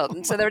my child.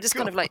 And so there are just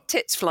kind of like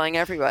tits flying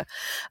everywhere.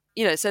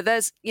 So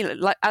there's,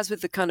 like as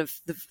with the kind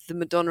of the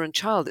Madonna and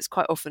Child, it's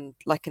quite often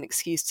like an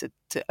excuse to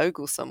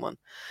ogle someone.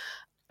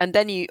 And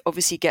then you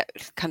obviously get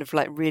kind of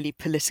like really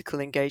political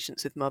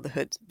engagements with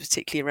motherhood,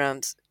 particularly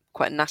around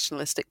quite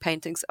nationalistic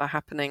paintings that are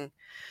happening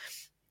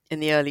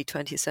in the early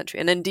 20th century.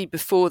 And indeed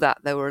before that,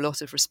 there were a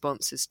lot of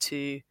responses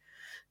to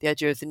the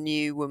idea of the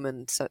new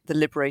woman, so the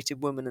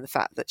liberated woman, and the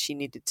fact that she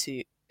needed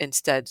to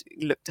instead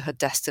look to her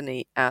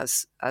destiny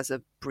as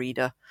a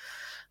breeder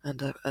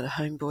and a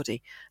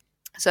homebody.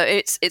 So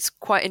it's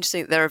quite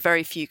interesting that there are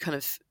very few kind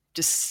of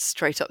just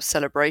straight up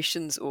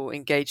celebrations or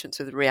engagements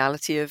with the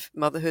reality of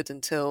motherhood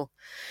until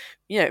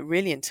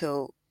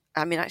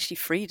actually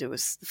Frida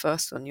was the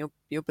first one.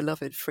 Your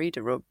beloved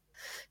Frida, Rob.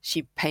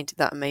 She painted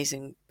that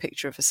amazing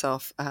picture of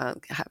herself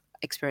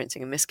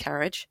experiencing a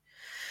miscarriage,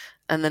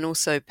 and then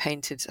also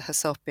painted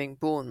herself being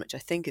born, which I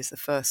think is the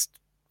first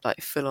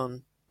like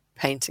full-on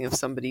painting of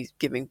somebody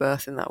giving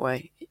birth in that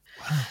way.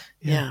 Wow.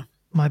 Yeah.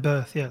 My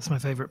birth. Yeah, it's my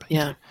favorite painting.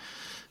 Yeah.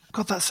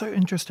 God, that's so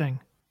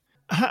interesting.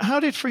 How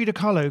did Frida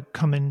Kahlo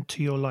come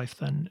into your life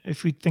then?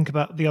 If we think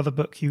about the other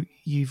book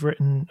you've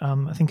written,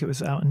 I think it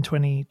was out in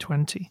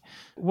 2020.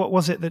 What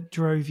was it that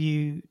drove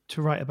you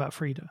to write about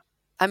Frida?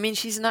 I mean,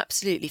 she's an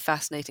absolutely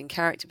fascinating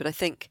character, but I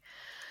think,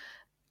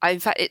 in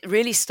fact, it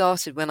really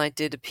started when I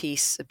did a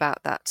piece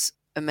about that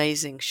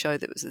amazing show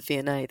that was the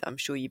V&A that I'm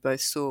sure you both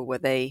saw, where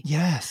they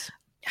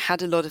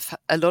had a lot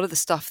of the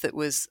stuff that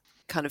was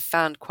kind of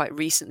found quite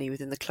recently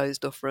within the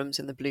closed off rooms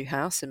in the Blue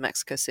House in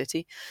Mexico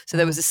City. So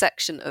there was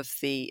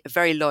a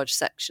very large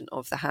section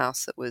of the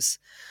house that was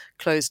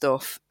closed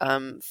off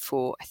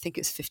for, I think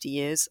it's 50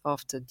 years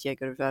after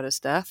Diego Rivera's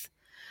death.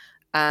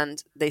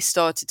 And they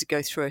started to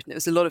go through it, and it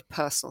was a lot of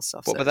personal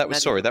stuff. But that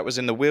was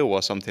in the will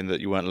or something that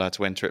you weren't allowed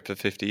to enter it for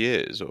 50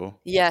 years, or?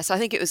 Yes, I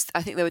think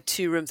there were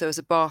two rooms. There was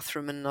a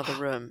bathroom and another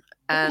room.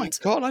 And oh my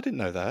God, I didn't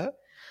know that.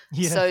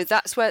 Yeah. So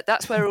that's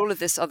where all of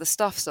this other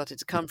stuff started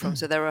to come from.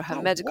 So there were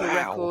her medical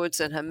records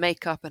and her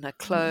makeup and her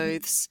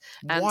clothes.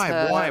 And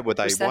why were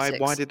they? prosthetics.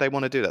 Why did they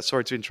want to do that?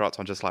 Sorry to interrupt.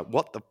 I'm just like,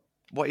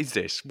 what is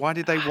this? Why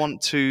did they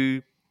want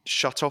to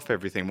shut off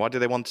everything? Why do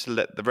they want to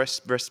let the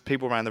rest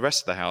people around the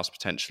rest of the house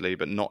potentially,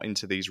 but not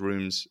into these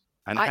rooms?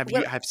 And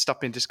have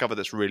stuff been discovered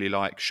that's really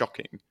like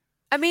shocking?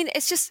 I mean,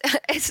 it's just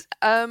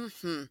I'm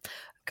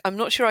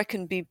not sure I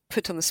can be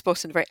put on the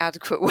spot in a very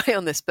adequate way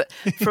on this, but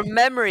from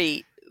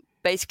memory,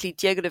 basically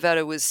Diego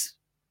Rivera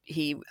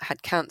he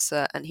had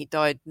cancer and he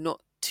died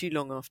not too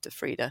long after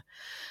Frida.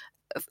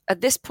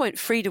 At this point,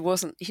 Frida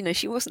wasn't,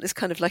 she wasn't this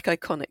kind of like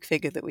iconic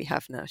figure that we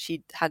have now.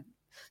 She'd had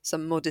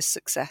some modest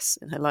success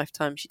in her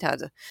lifetime. She'd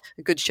had a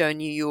good show in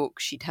New York.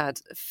 She'd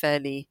had a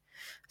fairly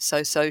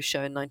so-so show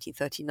in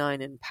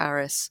 1939 in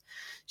Paris.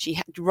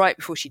 Right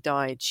before she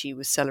died, she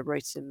was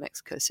celebrated in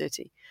Mexico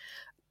City.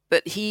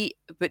 But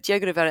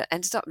Diego Rivera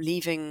ended up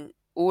leaving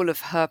all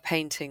of her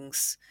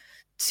paintings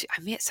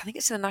I think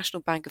it's the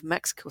National Bank of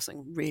Mexico or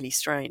something really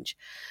strange.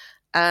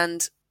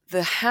 And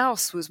the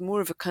house was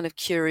more of a kind of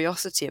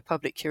curiosity, a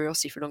public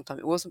curiosity for a long time.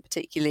 It wasn't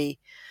particularly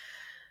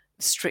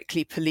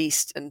strictly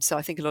policed, and so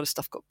I think a lot of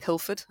stuff got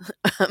pilfered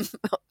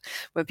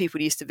when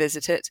people used to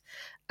visit it.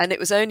 And it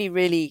was only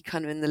really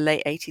kind of in the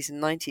late 80s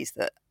and 90s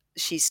that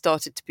she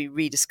started to be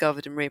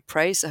rediscovered and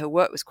reappraised. So her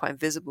work was quite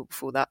invisible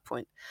before that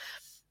point.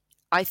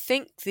 I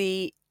think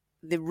the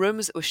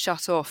rooms that were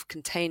shut off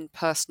contained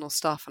personal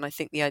stuff, and I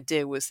think the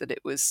idea was that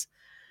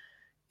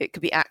it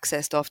could be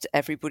accessed after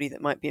everybody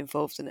that might be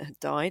involved in it had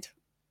died.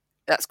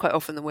 That's quite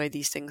often the way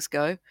these things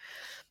go.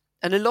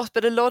 But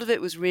a lot of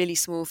it was really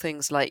small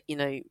things like,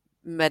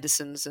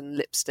 medicines and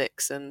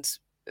lipsticks and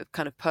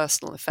kind of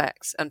personal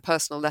effects and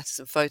personal letters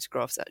and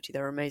photographs. Actually,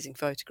 they're amazing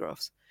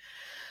photographs.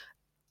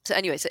 So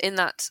anyway, so in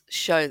that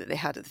show that they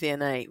had at the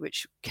V&A,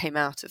 which came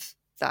out of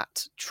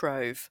that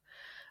trove,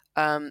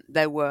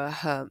 there were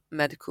her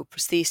medical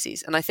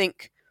prostheses. And I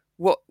think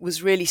what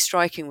was really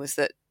striking was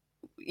that,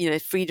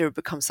 Frida had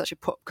become such a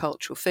pop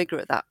cultural figure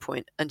at that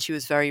point, and she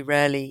was very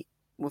rarely,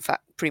 in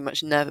fact, pretty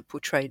much never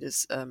portrayed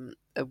as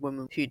a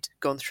woman who'd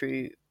gone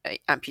through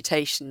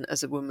amputation,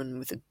 as a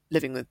woman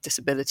living with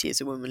disability,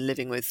 as a woman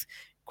living with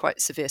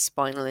quite severe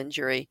spinal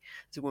injury,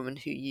 as a woman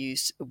who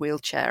used a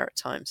wheelchair at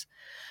times.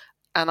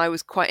 And I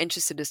was quite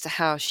interested as to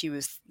how she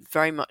was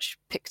very much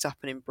picked up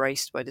and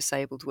embraced by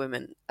disabled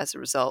women as a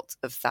result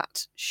of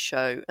that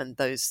show and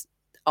those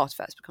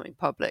artifacts becoming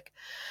public.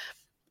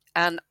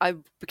 And I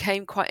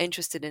became quite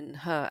interested in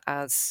her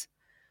as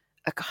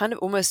a kind of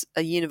almost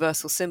a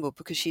universal symbol,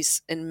 because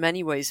she's in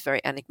many ways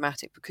very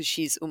enigmatic, because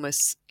she's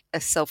almost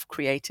a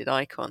self-created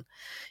icon.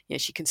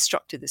 She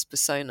constructed this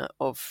persona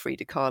of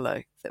Frida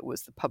Kahlo that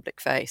was the public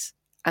face.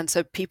 And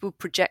so people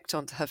project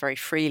onto her very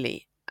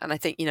freely. And I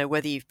think,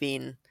 whether you've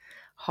been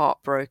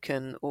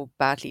heartbroken or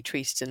badly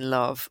treated in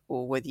love,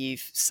 or whether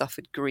you've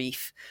suffered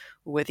grief,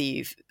 or whether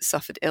you've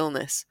suffered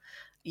illness,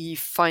 you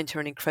find her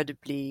an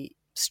incredibly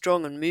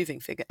strong and moving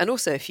figure. And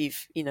also if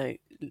you've,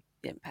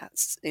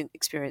 perhaps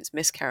experienced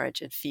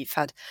miscarriage, if you've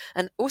had,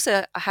 and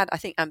also I had, I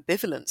think,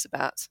 ambivalence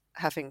about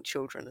having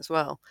children as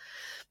well.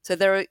 So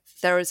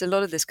there is a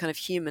lot of this kind of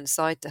human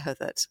side to her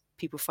that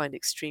people find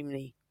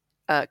extremely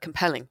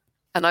compelling.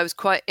 And I was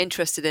quite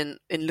interested in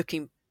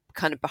looking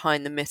kind of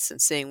behind the myths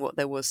and seeing what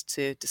there was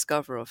to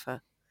discover of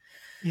her.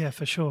 Yeah,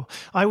 for sure.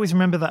 I always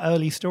remember that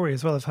early story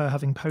as well of her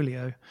having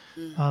polio,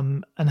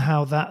 and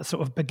how that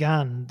sort of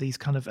began these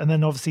kind of, and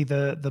then obviously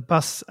the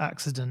bus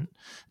accident.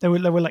 There were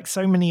like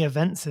so many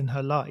events in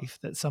her life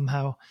that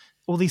somehow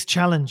all these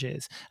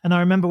challenges. And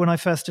I remember when I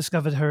first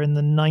discovered her in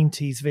the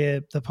 90s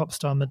via the pop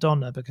star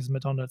Madonna, because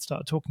Madonna had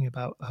started talking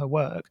about her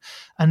work.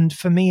 And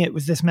for me, it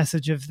was this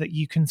message of that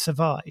you can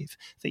survive,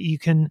 that you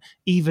can,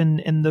 even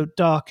in the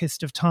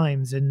darkest of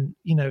times, and,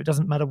 it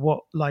doesn't matter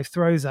what life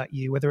throws at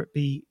you, whether it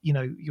be,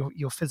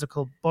 your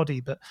physical body,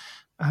 but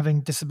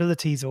having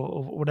disabilities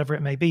or whatever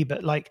it may be,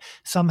 but like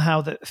somehow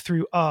that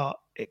through art,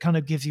 it kind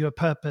of gives you a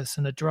purpose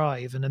and a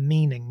drive and a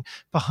meaning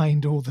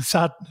behind all the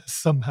sadness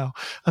somehow.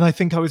 And I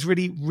think I was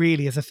really,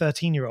 really, as a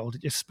 13-year-old,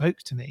 it just spoke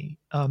to me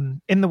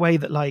in the way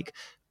that like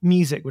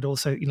music would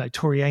also,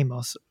 Tori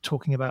Amos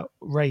talking about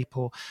rape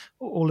or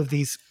all of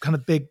these kind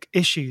of big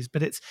issues.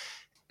 But it's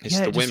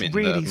the women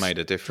really that have made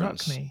a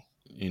difference. Me.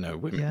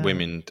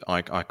 Women,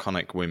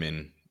 iconic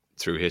women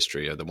through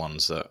history are the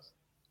ones that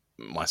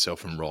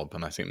myself and Rob,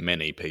 and I think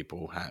many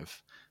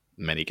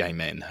gay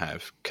men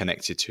have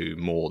connected to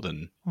more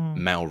than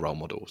male role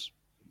models.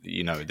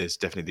 There's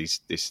definitely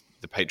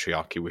the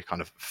patriarchy, we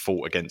kind of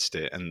fought against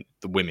it, and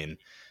the women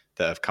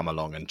that have come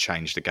along and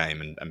changed the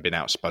game and been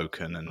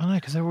outspoken. And I know,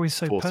 because they're always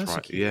so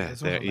persecuted.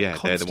 They're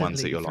the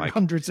ones that you're like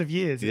hundreds of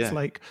years. It's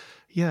like,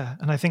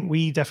 and I think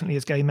we definitely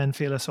as gay men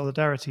feel a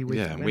solidarity with.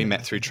 Yeah, we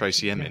met through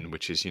Tracy Emin,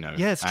 which is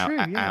it's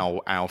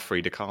true, our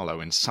Frida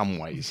Kahlo in some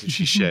ways.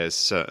 She shares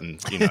certain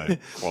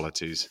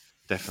qualities,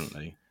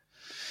 definitely.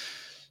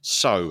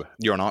 So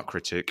you're an art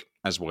critic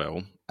as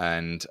well,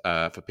 and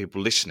for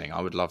people listening,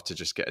 I would love to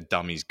just get a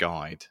dummy's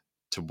guide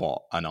to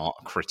what an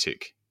art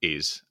critic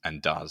is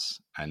and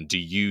does. And do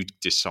you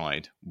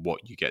decide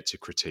what you get to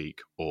critique,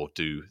 or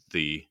do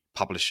the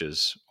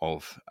publishers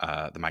of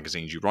the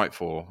magazines you write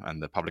for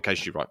and the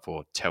publications you write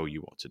for tell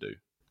you what to do?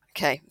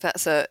 Okay,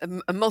 that's a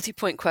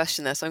multi-point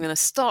question there. So I'm going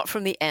to start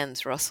from the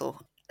end,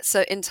 Russell.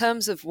 So in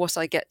terms of what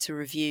I get to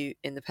review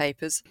in the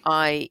papers,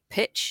 I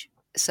pitch.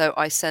 So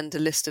I send a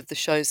list of the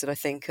shows that I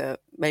think are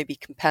maybe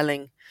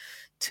compelling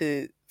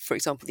to, for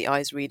example, the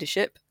Eye's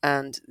readership,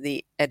 and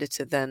the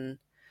editor then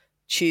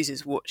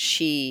chooses what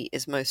she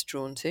is most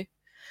drawn to.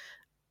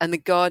 And the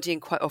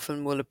Guardian quite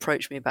often will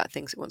approach me about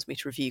things it wants me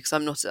to review, because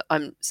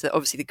so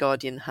obviously the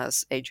Guardian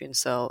has Adrian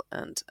Searle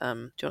and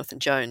Jonathan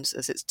Jones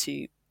as its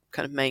two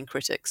kind of main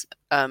critics,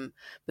 but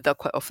they'll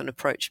quite often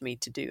approach me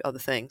to do other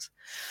things.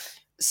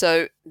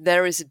 So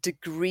there is a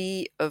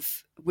degree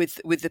of,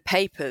 with the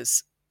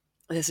papers,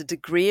 there's a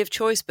degree of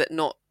choice, but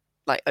not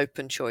like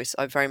open choice.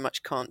 I very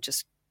much can't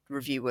just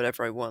review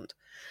whatever I want.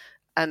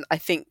 And I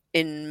think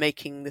in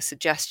making the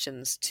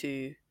suggestions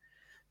to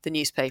the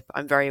newspaper,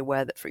 I'm very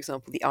aware that, for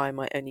example, the Eye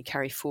might only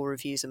carry 4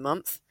 reviews a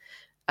month,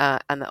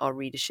 and that our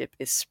readership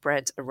is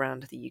spread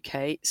around the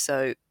UK.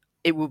 So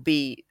it will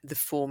be the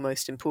 4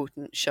 most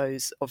important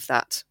shows of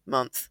that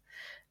month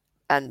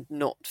and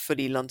not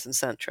fully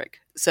London-centric.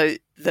 So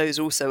those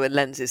also are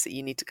lenses that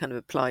you need to kind of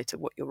apply to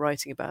what you're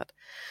writing about.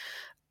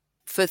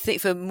 For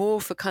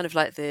kind of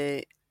like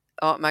the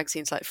art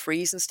magazines like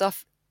Freeze and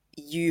stuff,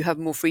 you have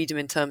more freedom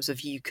in terms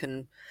of you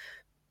can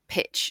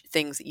pitch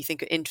things that you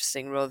think are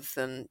interesting rather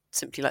than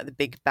simply like the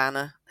big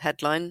banner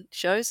headline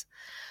shows.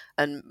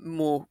 And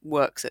more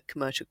works at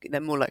commercial,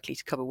 they're more likely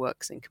to cover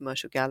works in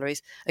commercial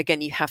galleries. Again,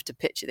 you have to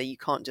pitch it there. You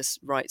can't just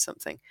write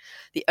something.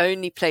 The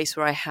only place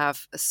where I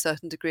have a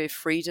certain degree of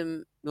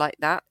freedom like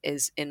that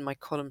is in my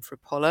column for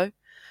Apollo.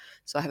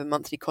 So I have a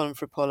monthly column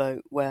for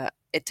Apollo where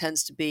it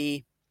tends to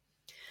be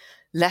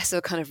less of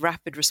a kind of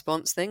rapid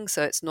response thing.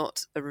 So it's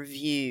not a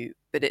review,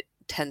 but it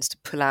tends to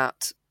pull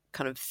out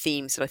kind of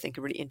themes that I think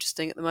are really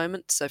interesting at the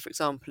moment. So for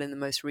example, in the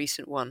most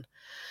recent one,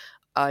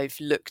 I've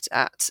looked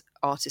at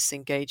artists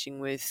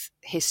engaging with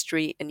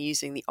history and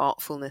using the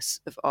artfulness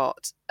of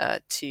art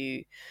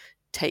to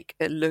take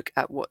a look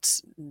at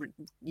what's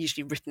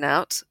usually written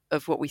out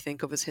of what we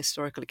think of as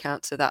historical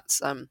accounts. So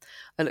that's I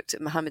looked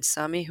at Mohammed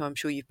Sami, who I'm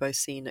sure you've both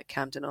seen at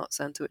Camden Art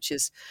Centre, which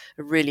is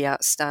a really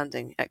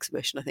outstanding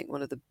exhibition. I think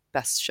one of the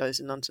best shows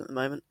in London at the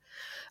moment.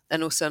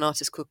 And also an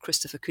artist called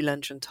Christopher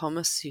Kulendran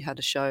Thomas, who had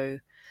a show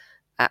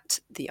at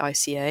the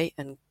ICA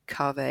and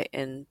Cave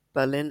in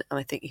Berlin, and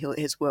I think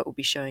his work will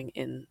be showing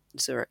in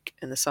Zurich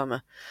in the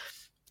summer.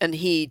 And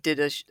he did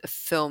a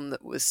film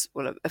that was,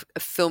 well, a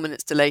film and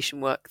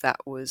installation work that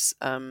was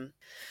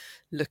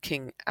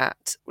looking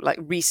at like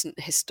recent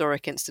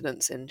historic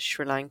incidents in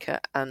Sri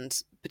Lanka,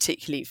 and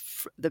particularly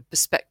the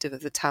perspective of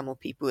the Tamil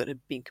people that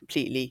had been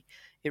completely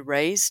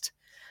erased.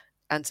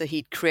 And so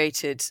he'd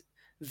created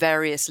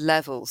various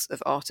levels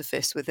of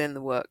artifice within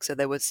the work. So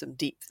there was a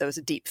deep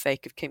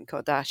fake of Kim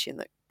Kardashian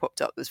that popped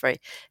up that was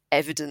very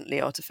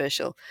evidently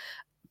artificial.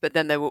 But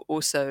then there were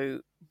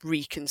also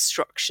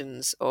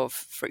reconstructions of,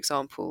 for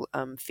example,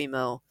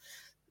 female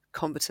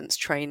combatants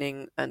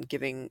training and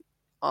giving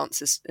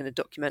answers in a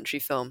documentary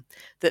film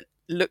that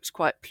looked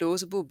quite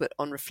plausible, but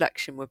on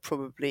reflection were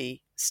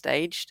probably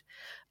staged.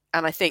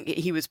 And I think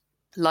he was,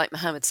 like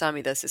Mohammed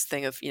Sami, there's this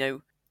thing of,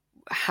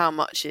 how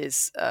much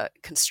is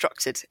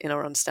constructed in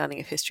our understanding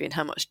of history, and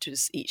how much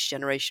does each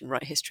generation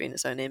write history in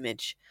its own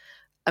image,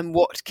 and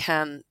what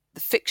can the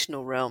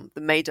fictional realm,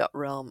 the made-up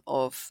realm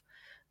of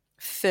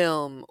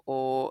film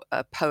or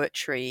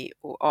poetry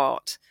or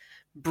art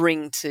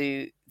bring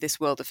to this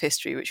world of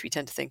history, which we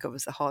tend to think of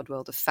as the hard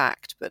world of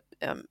fact, but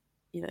that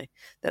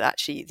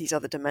actually these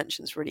other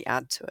dimensions really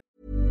add to it.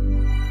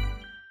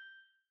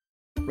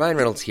 Ryan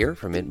Reynolds here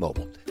from Mint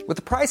Mobile. With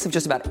the price of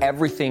just about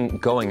everything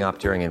going up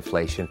during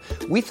inflation,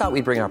 we thought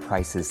we'd bring our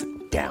prices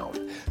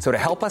down. So to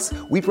help us,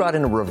 we brought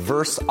in a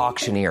reverse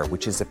auctioneer,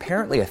 which is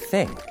apparently a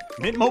thing.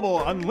 Mint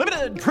Mobile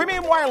Unlimited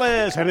Premium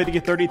Wireless. How to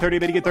get 30, 30,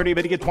 bit to get 30,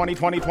 bit to get 20,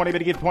 20, 20, bit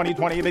to get 20,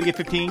 20, bit to get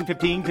 15,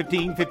 15,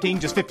 15, 15,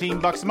 just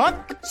 $15 a month?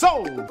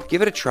 Sold!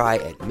 Give it a try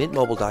at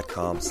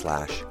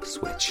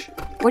mintmobile.com/switch.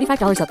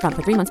 $45 up front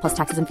for 3 months plus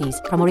taxes and fees.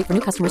 Promo rate for new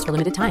customers for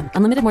limited time.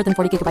 Unlimited more than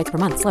 40 gigabytes per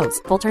month.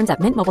 Slows full terms at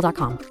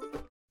mintmobile.com.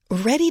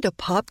 Ready to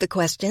pop the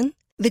question?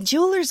 The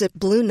jewelers at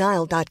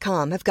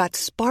BlueNile.com have got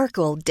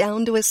sparkle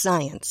down to a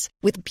science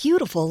with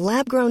beautiful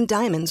lab-grown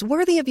diamonds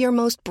worthy of your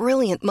most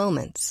brilliant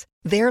moments.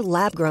 Their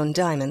lab-grown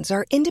diamonds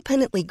are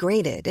independently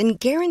graded and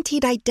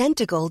guaranteed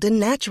identical to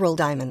natural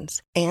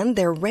diamonds, and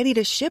they're ready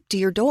to ship to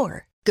your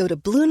door. Go to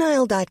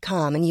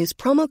BlueNile.com and use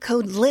promo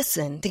code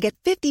LISTEN to get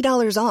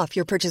 $50 off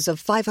your purchase of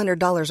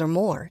 $500 or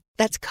more.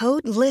 That's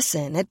code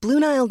LISTEN at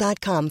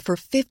BlueNile.com for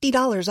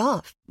 $50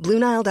 off.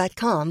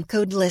 BlueNile.com,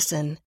 code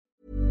LISTEN.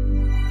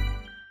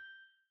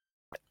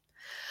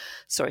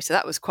 Sorry, so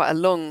that was quite a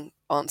long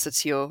answer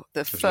to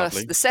the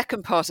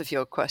second part of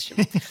your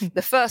question.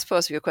 The first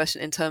part of your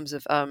question in terms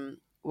of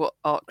what is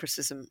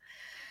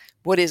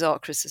art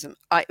criticism?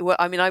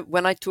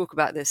 When I talk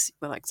about this,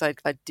 I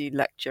do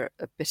lecture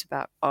a bit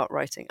about art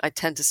writing, I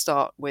tend to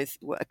start with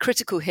a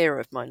critical hero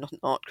of mine, not an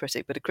art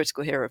critic, but a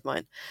critical hero of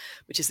mine,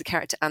 which is the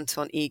character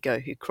Anton Ego,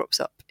 who crops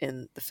up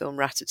in the film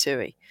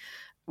Ratatouille,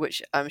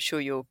 which I'm sure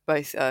you're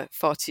both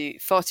far too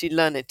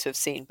learned to have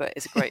seen, but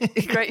it's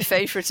a great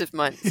favourite of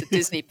mine. It's a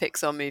Disney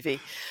Pixar movie.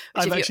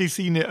 I've actually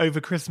seen it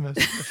over Christmas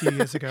a few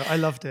years ago. I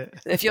loved it.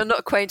 If you're not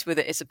acquainted with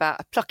it, it's about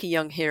a plucky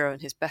young hero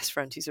and his best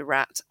friend who's a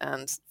rat,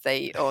 and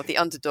they are the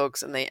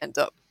underdogs, and they end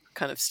up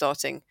kind of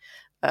starting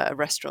a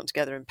restaurant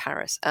together in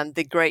Paris. And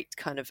the great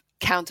kind of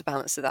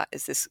counterbalance to that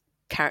is this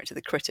character,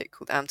 the critic,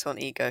 called Anton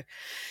Ego,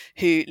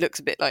 who looks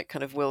a bit like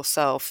kind of Will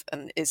Self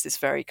and is this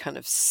very kind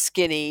of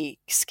skinny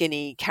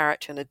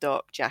character in a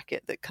dark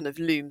jacket that kind of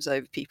looms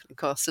over people and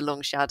casts a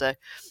long shadow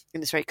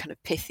and is very kind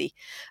of pithy.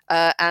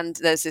 And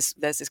there's this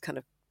kind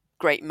of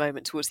great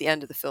moment towards the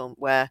end of the film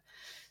where,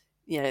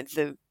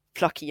 the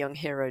plucky young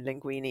hero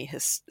Linguini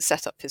has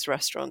set up his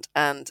restaurant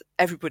and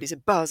everybody's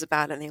abuzz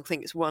about it and they'll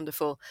think it's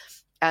wonderful.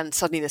 And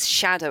suddenly this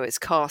shadow is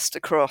cast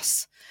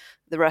across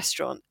the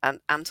restaurant and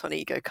Anton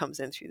Ego comes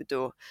in through the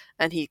door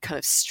and he kind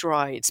of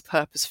strides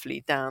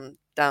purposefully down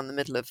the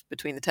middle of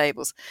between the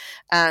tables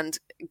and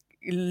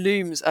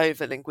looms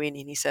over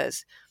Linguini and he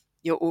says,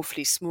 "You're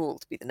awfully small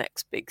to be the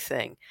next big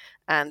thing."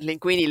 And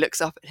Linguini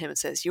looks up at him and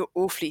says, "You're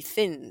awfully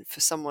thin for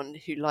someone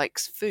who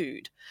likes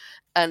food."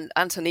 And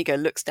Anton Ego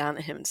looks down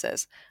at him and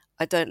says,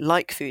 "I don't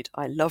like food,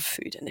 I love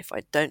food, and if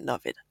I don't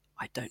love it,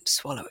 I don't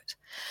swallow it."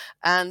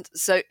 And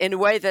so in a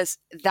way there's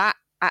that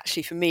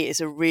actually for me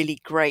is a really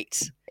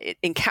great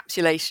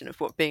encapsulation of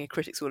what being a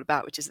critic's all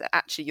about, which is that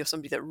actually you're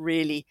somebody that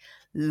really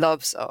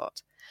loves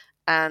art,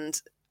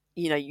 and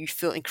you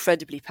feel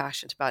incredibly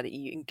passionate about it,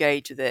 you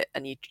engage with it,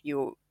 and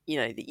you're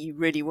that you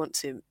really want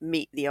to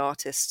meet the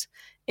artist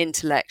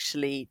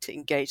intellectually, to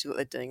engage with what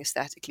they're doing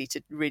aesthetically,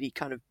 to really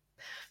kind of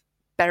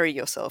bury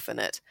yourself in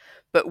it.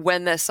 But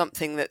when there's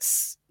something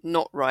that's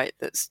not right,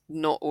 that's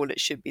not all it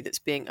should be, that's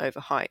being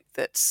overhyped,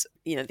 that's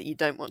that you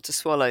don't want to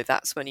swallow,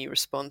 that's when you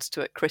respond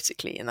to it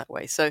critically in that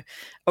way. So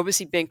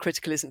obviously being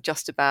critical isn't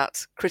just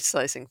about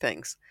criticizing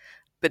things,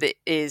 but it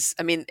is,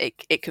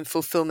 it can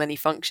fulfill many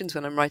functions.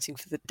 When I'm writing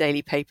for the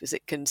daily papers,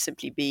 it can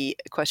simply be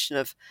a question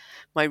of,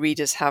 my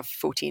readers have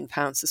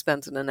 £14 to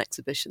spend on an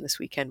exhibition this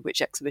weekend. Which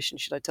exhibition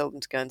should I tell them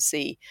to go and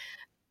see?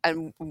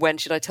 And when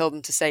should I tell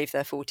them to save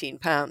their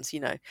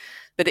 £14,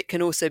 But it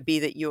can also be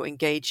that you're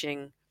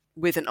engaging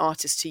with an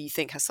artist who you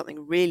think has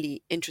something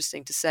really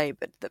interesting to say,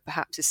 but that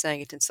perhaps is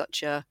saying it in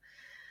such a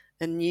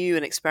new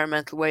and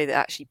experimental way that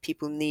actually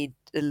people need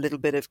a little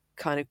bit of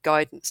kind of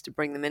guidance to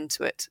bring them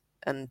into it.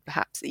 And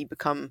perhaps that you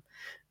become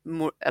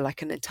more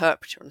like an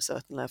interpreter on a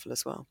certain level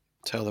as well.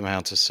 Tell them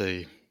how to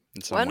see.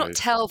 Well, not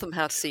tell them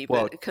how to see,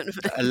 but kind of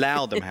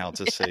allow them how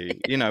to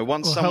see.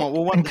 Once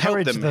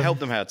help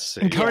them how to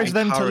see. Encourage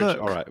them to look.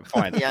 All right,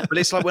 fine. Yeah. But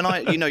it's like when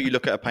you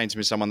look at a painting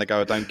with someone, they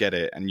go, I don't get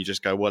it. And you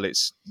just go, well,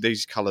 it's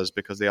these colours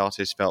because the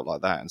artist felt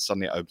like that. And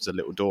suddenly it opens a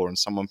little door and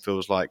someone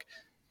feels like,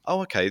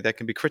 oh, okay, they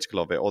can be critical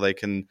of it, or they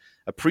can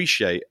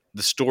appreciate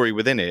the story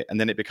within it, and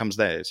then it becomes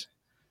theirs.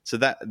 So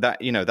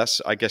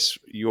that's, I guess,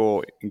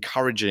 you're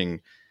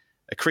encouraging.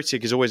 A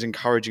critic is always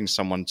encouraging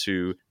someone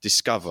to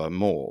discover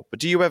more. But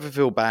do you ever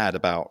feel bad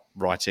about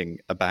writing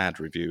a bad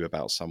review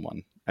about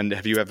someone? And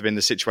have you ever been in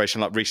the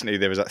situation like recently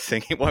there was that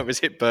thing, what was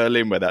it,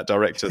 Berlin, where that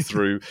director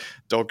threw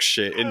dog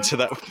shit into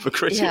that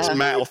critic's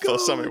mouth or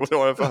something,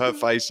 or over her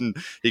face, and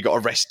he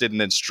got arrested and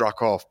then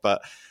struck off.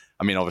 But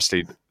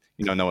obviously,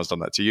 no one's done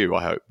that to you,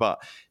 I hope.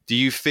 But do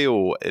you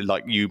feel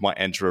like you might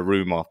enter a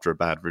room after a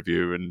bad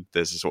review and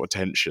there's a sort of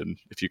tension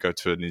if you go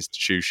to an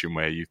institution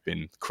where you've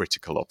been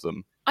critical of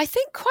them? I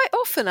think quite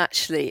often,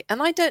 actually,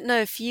 and I don't know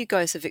if you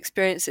guys have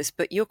experienced this,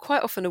 but you're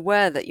quite often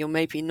aware that you're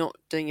maybe not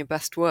doing your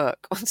best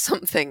work on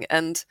something.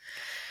 And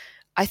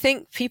I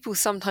think people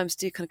sometimes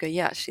do kind of go,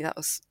 yeah, actually,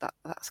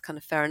 that's kind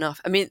of fair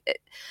enough.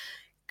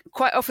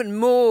 Quite often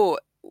more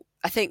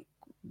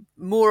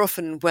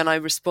often when I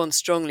respond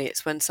strongly,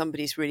 it's when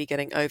somebody's really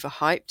getting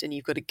overhyped and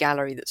you've got a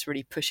gallery that's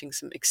really pushing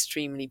some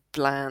extremely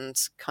bland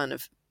kind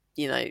of,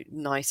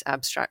 nice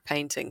abstract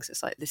paintings.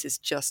 It's like, this is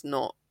just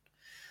not,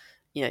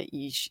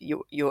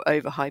 you're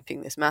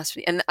overhyping this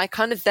massively. And I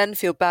kind of then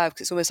feel bad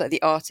because it's almost like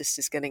the artist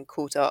is getting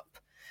caught up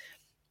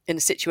in a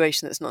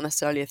situation that's not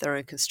necessarily of their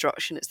own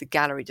construction. It's the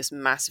gallery just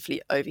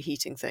massively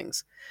overheating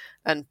things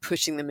and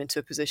pushing them into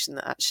a position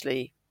that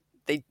actually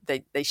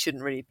they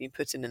shouldn't really be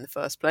put in the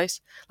first place.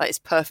 Like, it's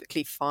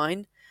perfectly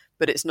fine,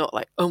 but it's not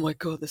like, oh my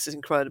God, this is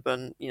incredible.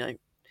 And,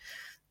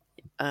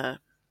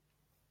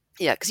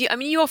 because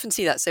you often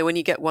see that. So when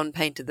you get one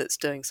painter that's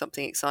doing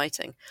something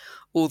exciting,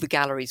 all the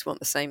galleries want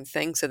the same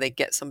thing. So they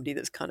get somebody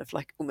that's kind of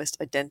like almost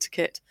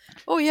identikit.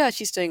 Oh yeah,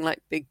 she's doing like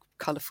big,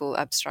 colourful,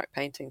 abstract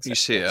paintings. You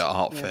see it at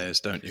art fairs,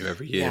 don't you?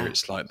 Every year,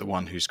 it's like the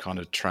one who's kind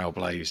of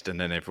trailblazed, and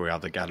then every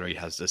other gallery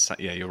has this.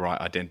 Yeah, you're right,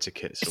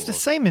 identikit. It's the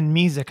same in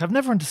music. I've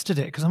never understood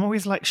it because I'm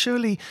always like,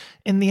 surely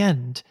in the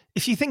end,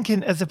 if you think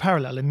as a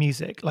parallel in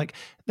music, like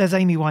there's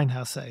Amy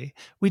Winehouse, say,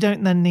 we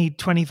don't then need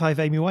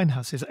 25 Amy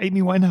Winehouses.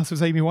 Amy Winehouse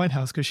was Amy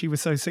Winehouse because she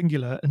was so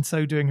singular and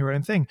so doing her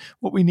own thing.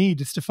 What we need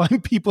is to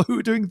find people who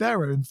are doing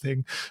their own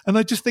thing. And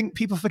I just think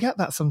people forget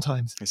that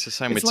sometimes. It's the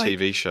same with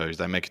TV shows.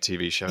 They make a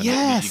TV show and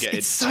yes, you get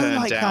it so turned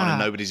like down that. And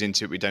nobody's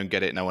into it. We don't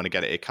get it. No one to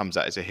get it. It comes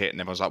out as a hit and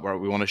everyone's like, well,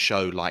 we want a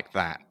show like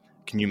that.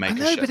 Can you make a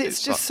show? No, but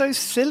it's just so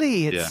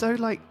silly. It's so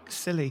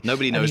silly.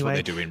 Nobody knows what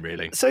they're doing,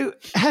 really. So,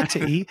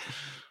 Hettie,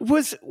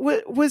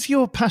 was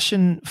your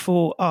passion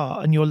for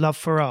art and your love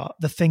for art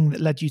the thing that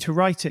led you to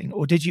writing,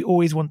 or did you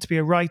always want to be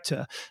a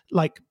writer,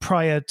 like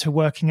prior to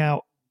working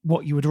out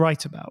what you would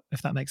write about,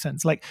 if that makes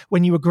sense? Like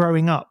when you were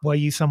growing up, were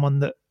you someone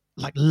that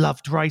like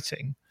loved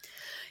writing?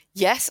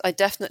 Yes, I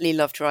definitely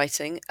loved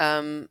writing.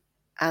 And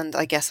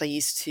I guess I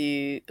used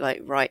to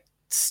like write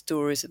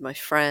stories with my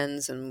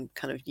friends and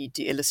kind of you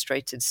do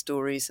illustrated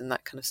stories and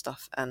that kind of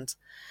stuff.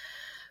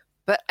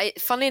 But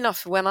funnily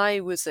enough, when I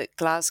was at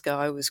Glasgow,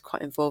 I was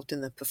quite involved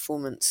in the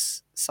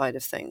performance side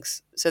of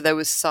things. So there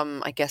was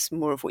some, I guess,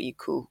 more of what you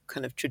call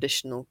kind of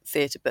traditional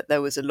theatre, but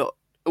there was an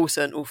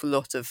awful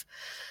lot of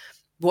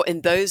what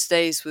in those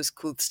days was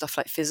called stuff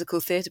like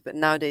physical theatre, but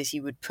nowadays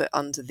you would put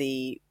under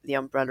the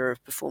umbrella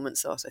of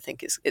performance art. I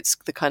think it's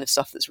the kind of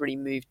stuff that's really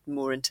moved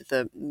more into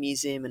the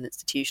museum and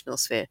institutional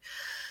sphere.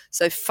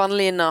 So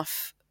funnily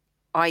enough,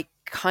 I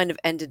kind of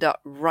ended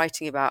up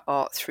writing about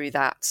art through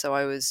that. So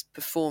I was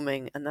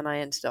performing and then I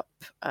ended up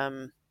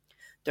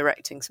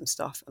directing some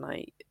stuff, and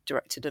I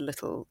directed a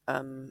little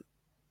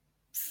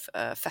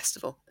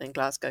festival in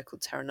Glasgow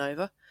called Terra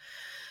Nova.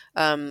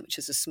 Which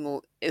is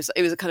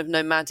it was a kind of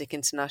nomadic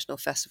international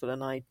festival,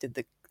 and I did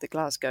the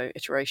Glasgow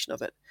iteration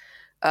of it.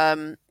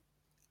 And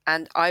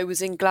I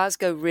was in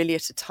Glasgow really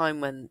at a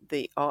time when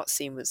the art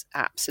scene was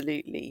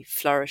absolutely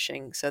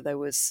flourishing. So there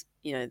was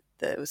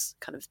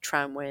kind of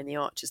Tramway and the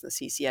Archers and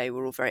the CCA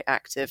were all very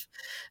active.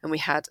 And we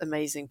had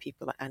amazing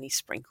people like Annie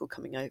Sprinkle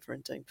coming over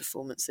and doing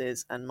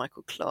performances, and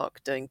Michael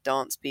Clark doing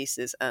dance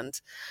pieces,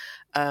 and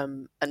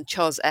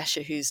Charles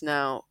Escher, who's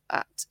now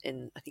I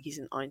think he's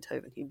in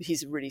Eindhoven.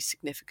 He's a really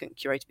significant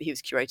curator, but he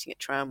was curating at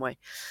Tramway.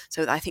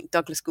 So I think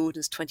Douglas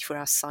Gordon's 24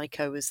 Hour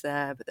Psycho was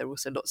there, but there were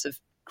also lots of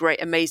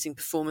great, amazing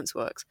performance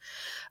works.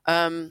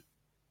 So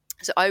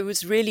I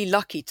was really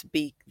lucky to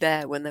be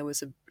there when there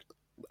was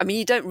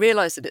you don't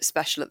realise that it's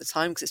special at the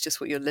time because it's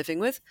just what you're living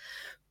with.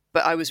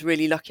 But I was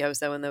really lucky I was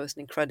there when there was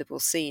an incredible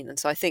scene. And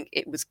so I think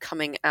it was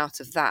coming out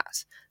of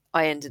that.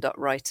 I ended up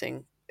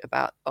writing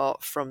about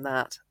art from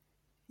that.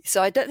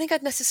 So I don't think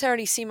I'd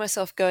necessarily see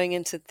myself going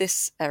into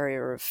this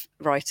area of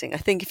writing. I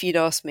think if you'd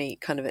asked me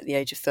kind of at the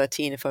age of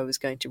 13 if I was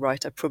going to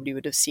write, I probably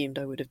would have assumed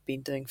I would have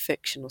been doing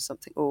fiction or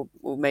something, or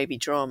maybe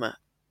drama.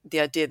 The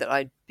idea that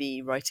I'd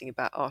be writing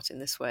about art in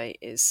this way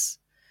is,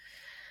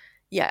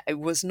 it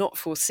was not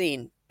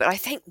foreseen. But I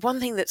think one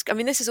thing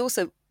this is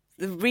also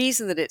the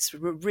reason that it's a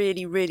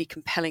really, really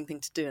compelling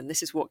thing to do, and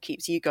this is what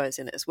keeps you guys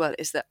in it as well,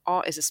 is that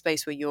art is a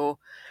space where you're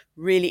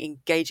really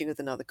engaging with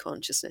another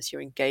consciousness.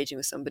 You're engaging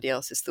with somebody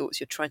else's thoughts.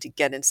 You're trying to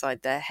get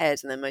inside their head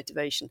and their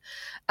motivation.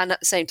 And at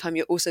the same time,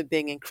 you're also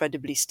being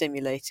incredibly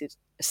stimulated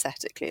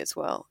aesthetically as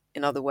well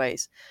in other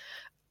ways.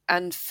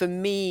 And for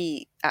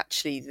me,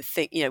 actually, the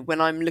thing,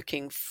 when I'm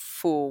looking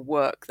for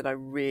work that I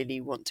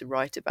really want to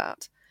write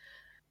about,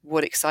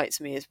 what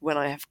excites me is when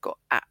I have got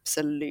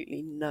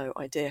absolutely no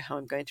idea how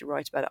I'm going to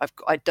write about it.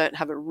 I don't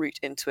have a route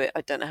into it.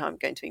 I don't know how I'm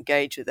going to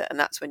engage with it. And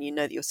that's when you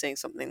know that you're seeing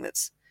something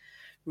that's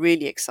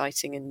really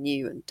exciting and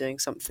new and doing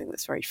something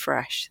that's very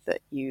fresh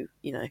that you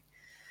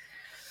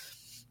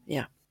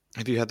yeah.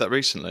 Have you had that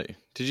recently?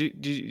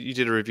 You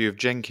did a review of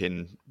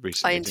Jenkin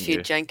recently? I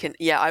interviewed Jenkin.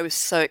 Yeah, I was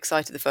so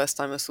excited the first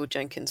time I saw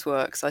Jenkin's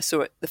works.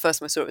 The first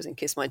time I saw it was in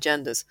Kiss My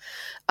Genders,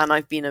 and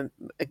I've been a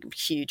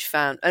huge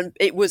fan. And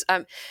it was,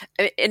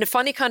 in a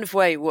funny kind of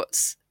way,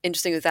 what's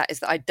interesting with that is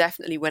that I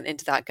definitely went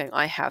into that going,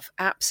 I have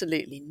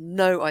absolutely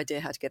no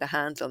idea how to get a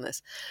handle on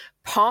this.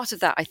 Part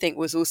of that, I think,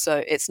 was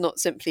also, it's not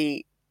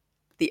simply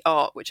the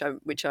art, which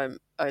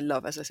I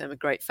love. As I say, I'm a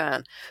great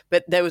fan,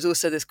 but there was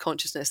also this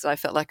consciousness that I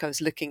felt like I was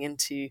looking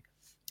into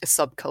a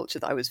subculture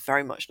that I was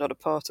very much not a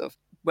part of,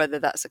 whether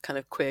that's a kind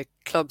of queer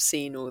club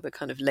scene or the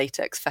kind of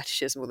latex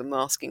fetishism or the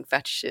masking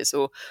fetishes,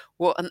 or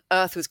what on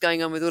earth was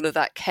going on with all of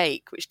that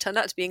cake, which turned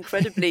out to be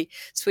incredibly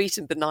sweet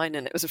and benign.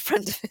 And it was a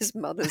friend of his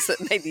mother's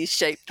that made these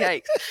shaped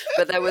cakes,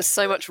 but there was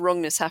so much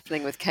wrongness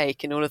happening with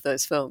cake in all of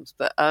those films.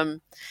 But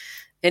and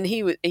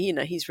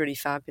he's really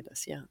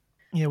fabulous. Yeah.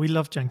 Yeah, we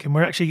love Jenkin.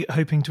 We're actually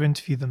hoping to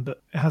interview them,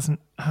 but it hasn't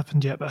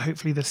happened yet, but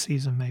hopefully this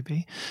season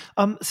maybe.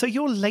 So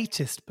your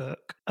latest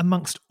book,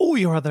 amongst all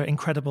your other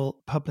incredible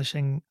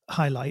publishing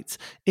highlights,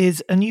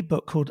 is a new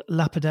book called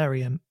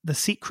Lapidarium, The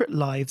Secret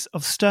Lives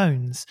of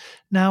Stones.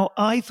 Now,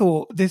 I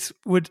thought this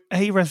would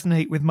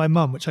resonate with my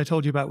mum, which I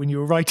told you about when you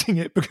were writing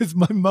it, because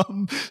my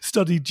mum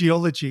studied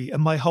geology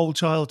and my whole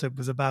childhood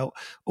was about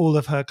all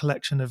of her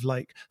collection of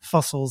like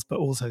fossils, but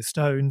also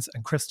stones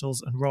and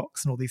crystals and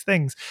rocks and all these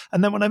things.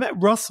 And then when I met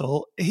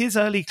Russell, his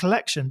early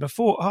collection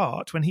before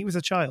art, when he was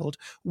a child,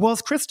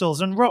 was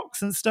crystals and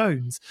rocks and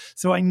stones.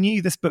 So I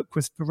knew this book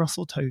was for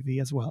Russell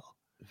Tovey as well.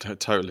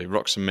 Totally.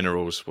 Rocks and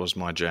minerals was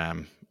my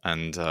jam.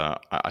 And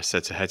I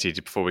said to Hettie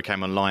before we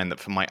came online that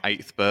for my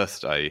 8th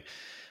birthday,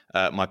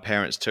 my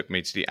parents took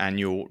me to the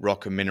annual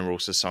Rock and Mineral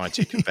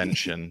Society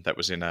convention that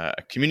was in a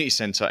community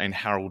centre in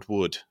Harold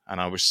Wood.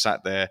 And I was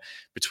sat there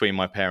between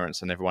my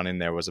parents, and everyone in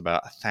there was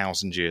about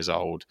 1,000 years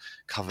old,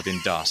 covered in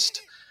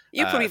dust.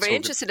 You're probably very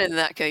interested in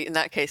that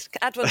case.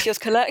 Add one to your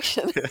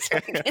collection.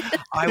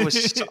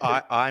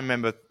 I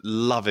remember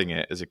loving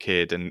it as a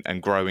kid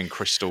and growing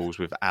crystals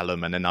with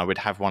alum, and then I would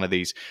have one of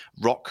these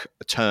rock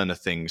turner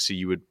things. So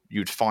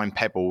you'd find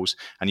pebbles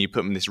and you put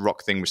them in this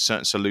rock thing with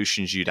certain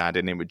solutions you'd add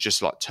in. It would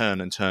just like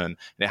turn and turn, and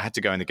it had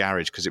to go in the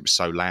garage because it was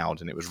so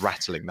loud and it was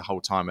rattling the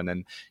whole time. And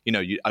then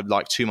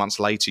like 2 months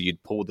later,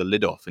 you'd pull the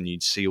lid off and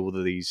you'd see all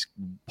of these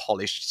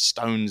polished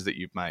stones that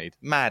you've made.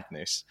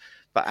 Madness.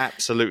 But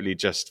absolutely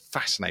just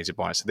fascinated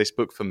by it. So this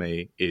book for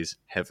me is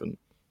heaven.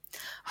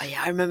 Oh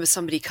yeah, I remember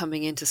somebody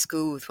coming into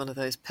school with one of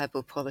those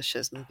pebble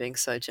polishers and being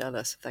so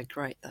jealous. They're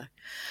great though.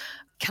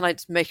 Can I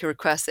just make a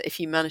request that if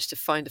you manage to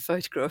find a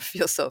photograph of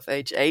yourself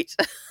age 8,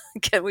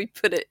 can we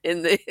put it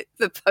in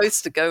the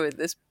post to go with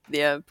this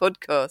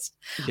podcast?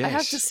 Yes. I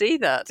have to see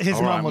that.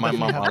 All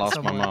right, I'll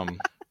ask my mum.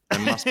 There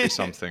must be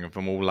something of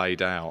them all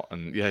laid out.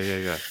 And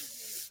yeah.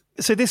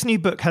 So this new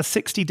book has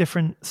 60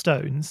 different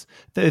stones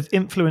that have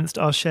influenced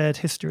our shared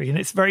history. And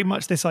it's very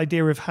much this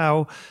idea of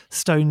how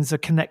stones are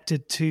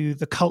connected to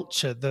the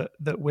culture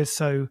that we're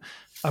so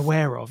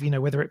aware of,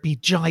 whether it be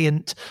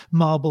giant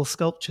marble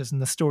sculptures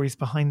and the stories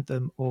behind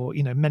them, or,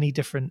 many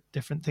different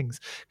things.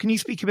 Can you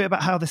speak a bit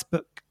about how this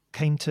book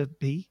came to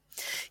be?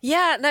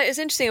 Yeah, no, it's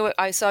interesting.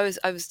 I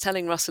was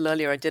telling Russell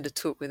earlier, I did a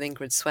talk with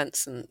Ingrid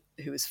Swenson,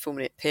 who was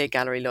formerly at Peer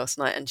Gallery last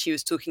night, and she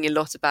was talking a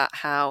lot about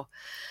how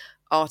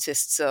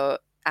artists are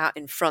out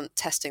in front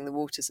testing the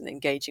waters and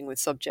engaging with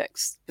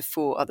subjects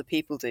before other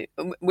people do,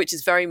 which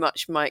is very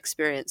much my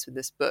experience with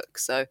this book.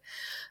 So,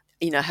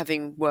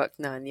 having worked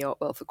now in the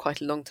art world for quite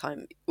a long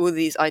time, all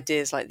these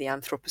ideas like the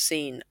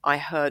Anthropocene, I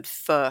heard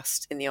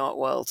first in the art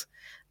world.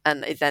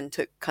 And it then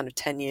took kind of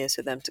 10 years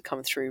for them to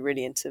come through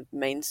really into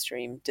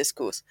mainstream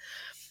discourse.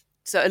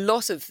 So a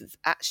lot of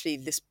actually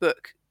this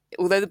book,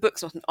 although the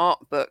book's not an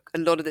art book, a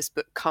lot of this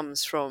book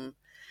comes from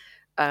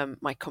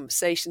my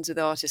conversations with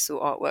artists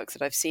or artworks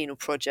that I've seen or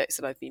projects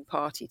that I've been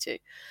party to.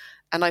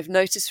 And I've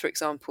noticed, for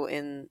example,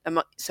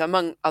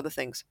 among other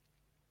things,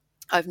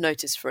 I've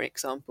noticed, for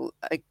example,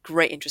 a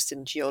great interest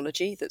in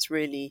geology that's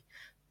really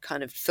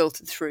kind of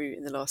filtered through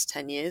in the last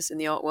 10 years in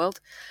the art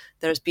world.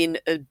 There has been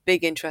a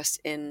big interest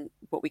in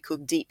what we call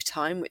deep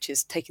time, which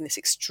is taking this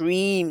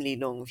extremely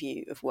long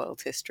view of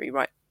world history,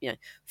 right?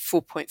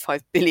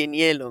 4.5 billion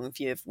year long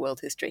view of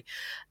world history.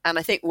 And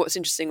I think what's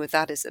interesting with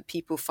that is that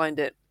people find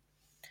it,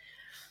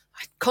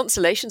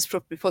 consolation's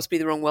probably possibly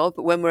the wrong word,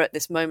 but when we're at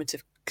this moment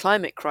of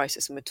climate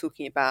crisis and we're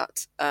talking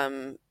about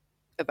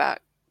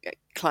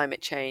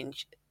climate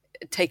change,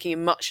 taking a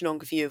much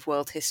longer view of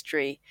world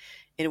history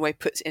in a way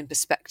puts it in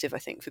perspective, I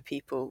think, for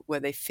people where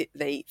they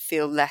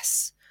feel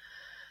less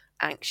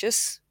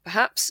anxious,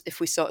 perhaps,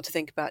 if we start to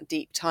think about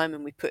deep time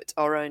and we put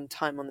our own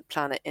time on the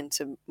planet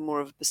into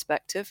more of a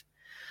perspective.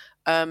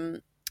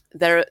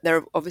 There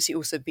have obviously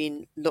also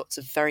been lots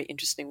of very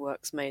interesting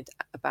works made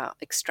about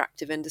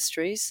extractive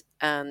industries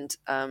and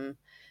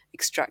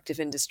extractive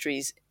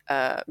industries'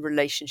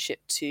 relationship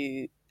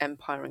to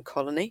empire and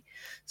colony.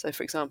 So,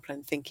 for example,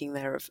 I'm thinking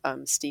there of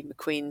Steve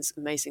McQueen's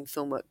amazing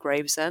film work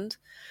Gravesend,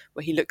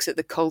 where he looks at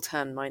the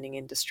coltan mining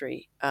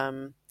industry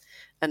and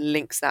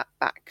links that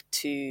back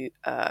to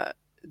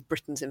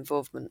Britain's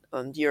involvement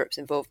and Europe's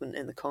involvement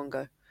in the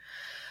Congo.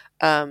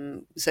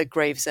 So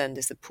Gravesend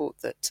is the port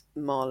that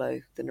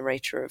Marlowe, the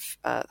narrator of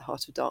The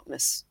Heart of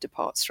Darkness,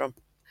 departs from.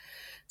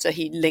 So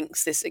he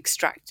links this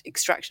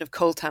extraction of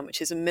coltan,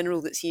 which is a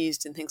mineral that's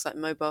used in things like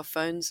mobile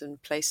phones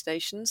and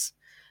PlayStations,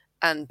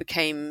 and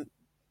became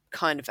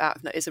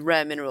is a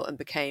rare mineral and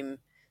became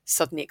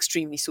suddenly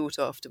extremely sought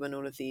after when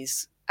all of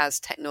these, as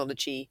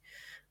technology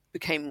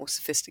became more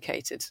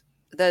sophisticated.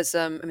 There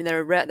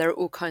are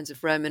all kinds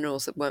of rare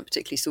minerals that weren't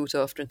particularly sought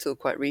after until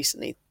quite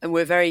recently, and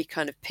we're very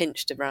kind of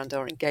pinched around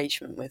our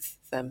engagement with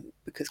them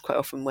because quite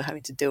often we're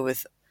having to deal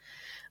with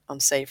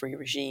unsavory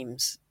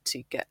regimes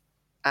to get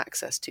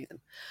access to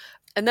them.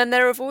 And then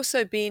there have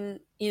also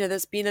been,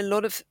 there's been a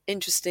lot of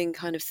interesting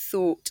kind of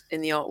thought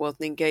in the art world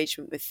and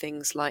engagement with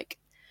things like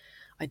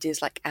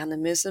ideas like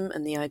animism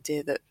and the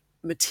idea that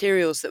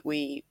materials that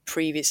we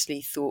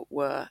previously thought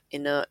were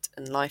inert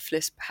and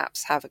lifeless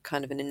perhaps have a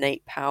kind of an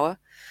innate power,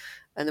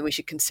 and that we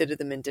should consider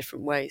them in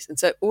different ways. And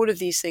so all of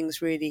these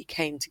things really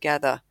came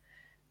together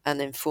and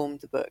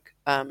informed the book.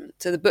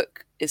 So the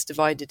book is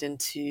divided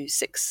into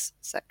 6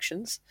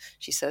 sections,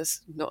 she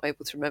says, not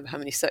able to remember how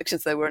many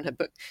sections there were in her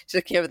book. She's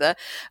looking over there.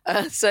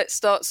 So it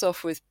starts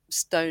off with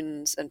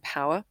stones and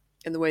power,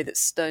 in the way that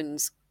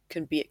stones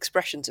can be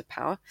expressions of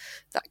power.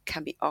 That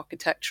can be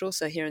architectural.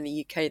 So here in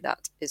the UK,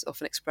 that is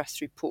often expressed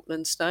through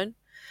Portland stone,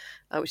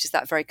 which is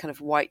that very kind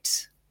of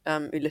white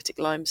oolitic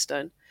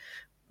limestone.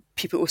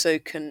 People also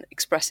can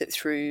express it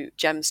through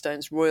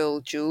gemstones,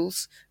 royal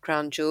jewels,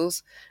 crown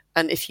jewels.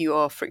 And if you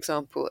are, for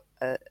example,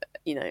 a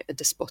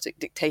despotic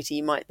dictator,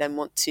 you might then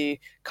want to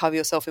carve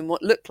yourself in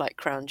what look like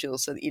crown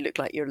jewels so that you look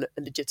like you're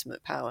a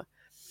legitimate power.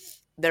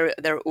 There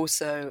are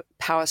also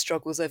power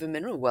struggles over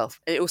mineral wealth.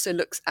 It also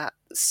looks at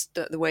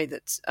the way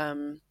that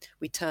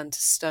we turn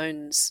to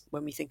stones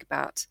when we think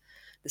about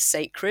the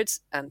sacred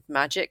and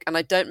magic. And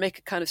I don't make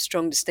a kind of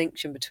strong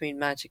distinction between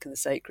magic and the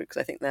sacred,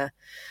 because I think they're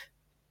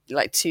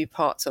like 2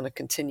 parts on a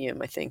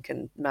continuum, I think,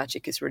 and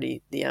magic is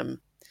really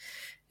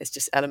it's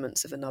just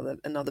elements of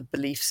another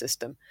belief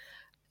system.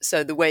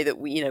 So the way that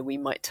we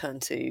might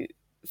turn to,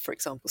 for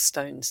example,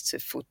 stones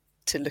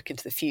to look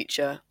into the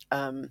future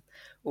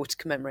or to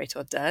commemorate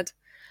our dead.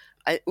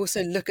 I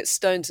also look at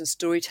stones and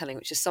storytelling,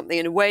 which is something,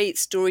 in a way,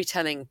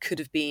 storytelling could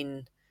have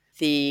been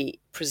the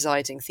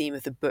presiding theme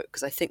of the book,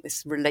 because I think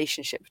this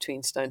relationship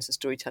between stones and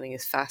storytelling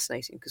is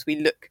fascinating, because we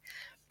look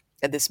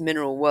at this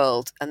mineral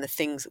world and the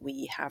things that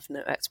we have no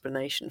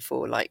explanation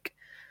for, like,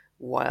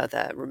 why are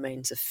there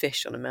remains of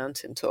fish on a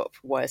mountaintop?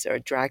 Why is there a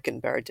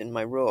dragon buried in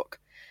my rock?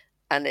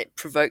 And it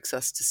provokes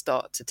us to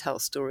start to tell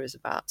stories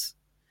about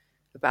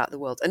the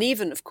world. And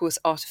even, of course,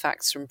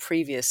 artifacts from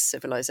previous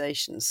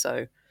civilizations.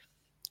 So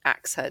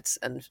axe heads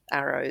and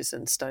arrows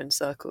and stone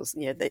circles.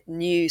 The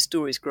new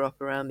stories grow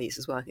up around these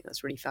as well. I think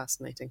that's really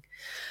fascinating.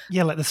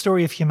 Yeah, like the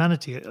story of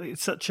humanity.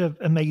 It's such an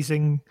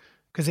amazing,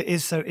 because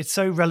it's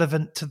so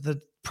relevant to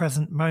the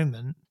present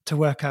moment to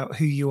work out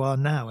who you are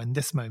now in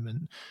this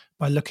moment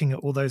by looking at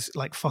all those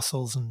like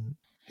fossils and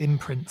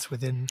imprints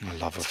within. I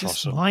love a it's just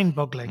fossil.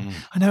 mind-boggling.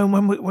 I know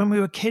when we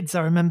were kids,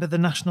 I remember the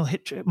National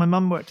History. My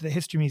mum worked at the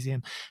History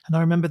Museum, and I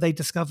remember they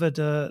discovered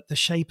the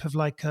shape of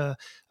like a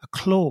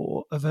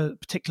claw of a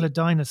particular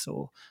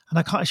dinosaur, and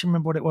I can't actually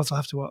remember what it was. I'll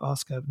have to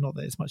ask her. Not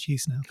that it's much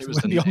use now. It was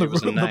a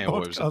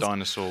nail. It was a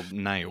dinosaur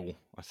nail,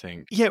 I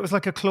think. Yeah, it was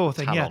like a claw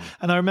thing. Talon. Yeah,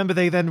 and I remember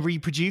they then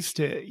reproduced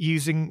it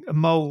using a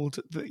mold,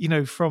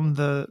 from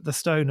the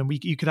stone,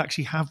 and you could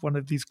actually have one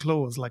of these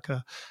claws, like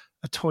a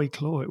toy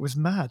claw. It was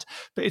mad.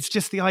 But it's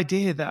just the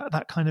idea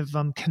that kind of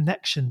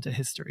connection to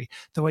history,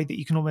 the way that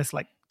you can almost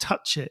like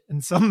touch it,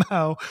 and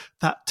somehow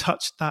that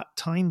touched that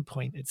time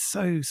point. It's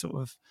so sort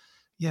of,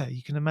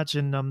 you can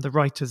imagine the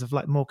writers of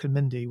like Mork and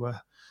Mindy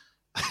were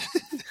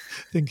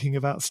thinking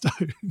about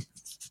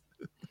stones.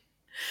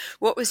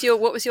 What was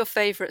your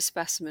favourite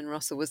specimen,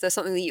 Russell? Was there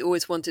something that you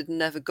always wanted and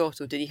never got,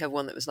 or did you have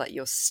one that was like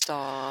your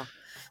star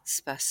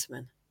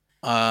specimen?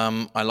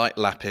 I like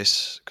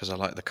lapis because I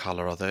like the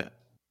colour of it.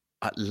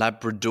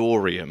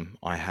 Labradorium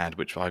I had,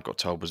 which I got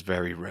told was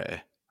very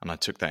rare, and I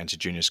took that into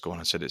junior school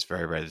and I said it's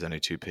very rare, there's only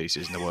 2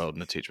 pieces in the world,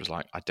 and the teacher was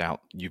like, I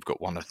doubt you've got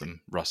one of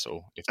them,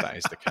 Russell, if that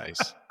is the case.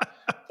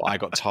 But I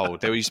got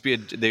told there used to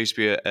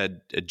be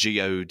a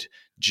geode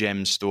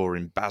gem store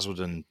in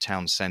Basildon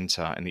town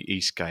centre in the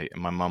Eastgate,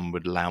 and my mum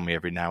would allow me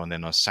every now and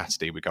then on a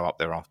Saturday, we'd go up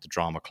there after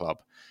drama club,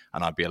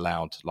 and I'd be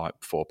allowed like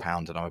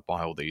 £4, and I would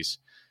buy all these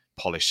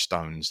polished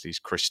stones, these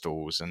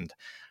crystals. And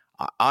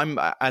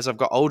as I've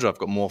got older, I've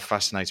got more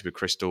fascinated with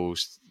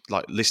crystals,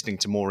 like listening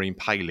to Maureen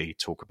Paley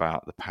talk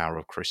about the power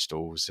of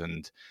crystals.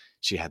 And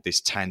she had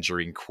this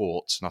tangerine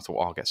quartz, and I thought,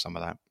 I'll get some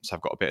of that. So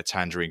I've got a bit of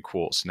tangerine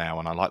quartz now,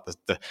 and I like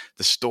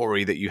the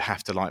story that you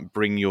have to like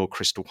bring your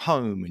crystal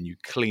home and you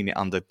clean it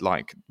under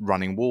like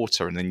running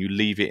water, and then you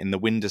leave it in the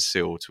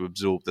windowsill to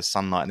absorb the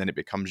sunlight, and then it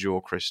becomes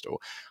your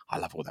crystal. I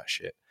love all that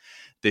shit.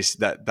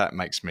 That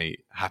makes me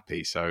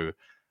happy. So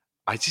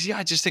I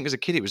just think as a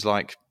kid it was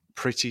like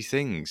pretty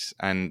things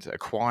and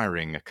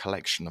acquiring a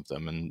collection of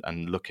them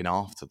and looking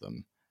after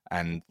them.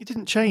 And you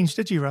didn't change,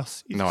 did you,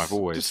 Russ? I've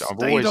always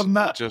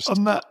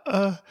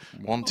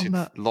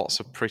wanted lots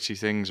of pretty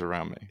things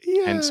around me.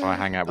 Yeah. Hence I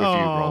hang out with you,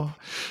 Rob.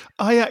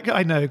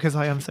 I know, because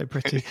I am so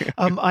pretty.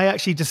 I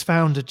actually just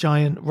found a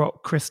giant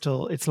rock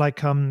crystal. It's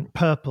like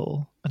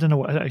purple. I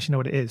don't actually know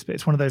what it is, but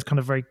it's one of those kind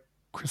of very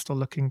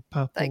crystal-looking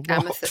purple like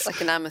rocks. amethyst,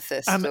 like an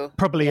amethyst,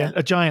 probably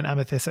a giant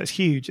amethyst. So it's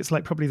huge. It's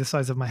like probably the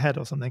size of my head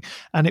or something.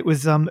 And it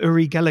was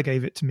Uri Geller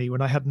gave it to me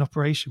when I had an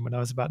operation when I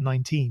was about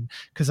 19,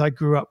 because I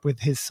grew up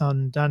with his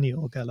son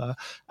Daniel Geller,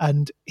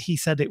 and he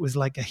said it was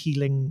like a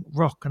healing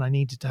rock, and I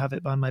needed to have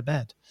it by my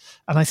bed.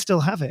 And I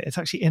still have it. It's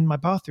actually in my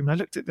bathroom. And I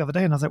looked at it the other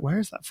day, and I was like, "Where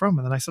is that from?"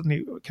 And then I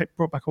suddenly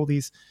brought back all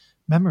these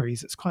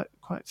memories. It's quite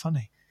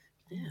funny.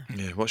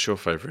 Yeah. What's your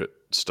favourite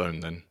stone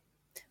then?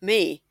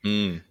 Me.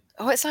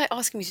 Oh, it's like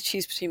asking me to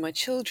choose between my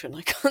children.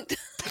 I can't.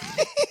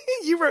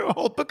 You wrote a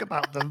whole book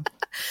about them.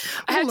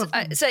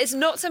 So it's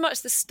not so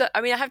much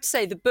I mean, I have to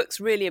say the book's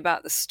really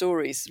about the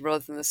stories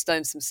rather than the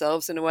stones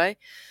themselves in a way.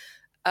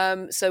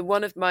 So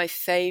one of the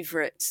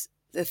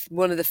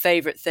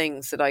favourite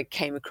things that I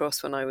came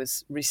across when I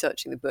was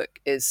researching the book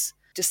is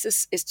just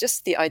this. It's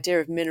just the idea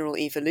of mineral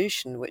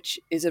evolution, which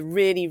is a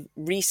really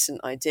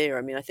recent idea.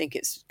 I mean, I think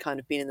it's kind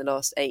of been in the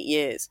last 8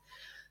 years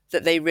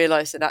that they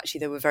realised that actually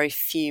there were very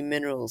few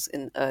minerals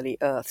in early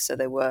Earth. So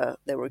there were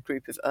a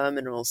group of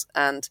minerals,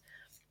 and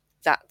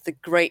that the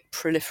great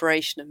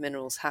proliferation of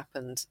minerals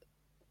happened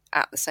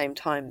at the same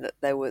time that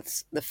there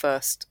was the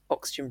first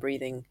oxygen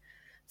breathing.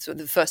 So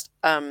the first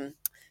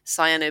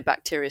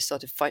cyanobacteria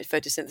started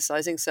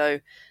photosynthesizing. So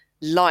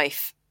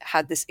life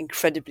had this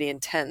incredibly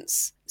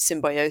intense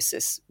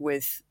symbiosis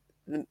with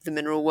the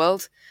mineral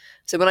world.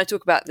 So when I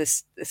talk about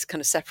this kind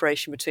of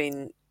separation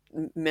between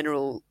the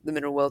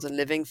mineral world and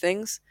living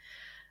things,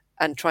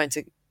 and trying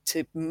to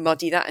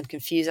muddy that and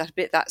confuse that a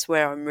bit, that's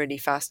where I'm really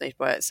fascinated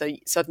by it. So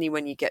suddenly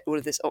when you get all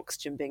of this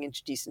oxygen being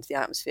introduced into the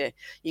atmosphere,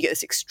 you get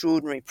this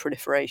extraordinary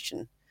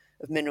proliferation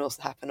of minerals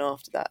that happen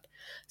after that.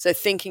 So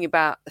thinking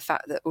about the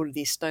fact that all of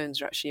these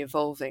stones are actually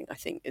evolving, I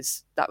think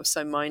that was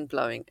so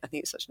mind-blowing. I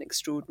think it's such an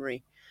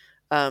extraordinary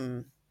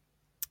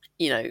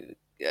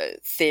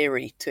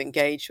theory to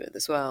engage with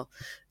as well.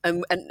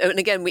 And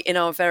again, we, in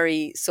our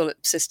very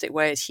solipsistic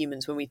way as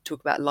humans, when we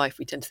talk about life,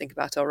 we tend to think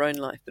about our own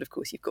life. But of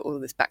course, you've got all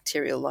of this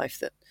bacterial life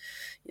that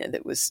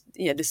was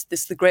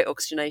the great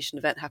oxygenation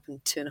event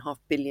happened 2.5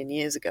 billion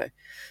years ago.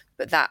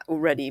 But that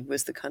already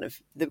was the kind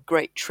of the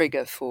great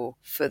trigger for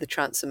the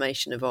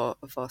transformation of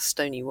our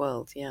stony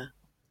world. Yeah.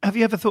 Have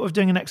you ever thought of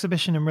doing an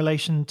exhibition in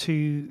relation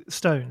to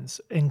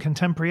stones in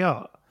contemporary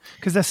art?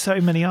 Because there's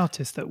so many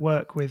artists that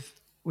work with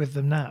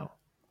them now.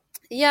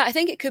 Yeah, I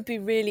think it could be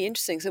really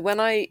interesting. So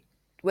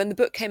when the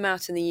book came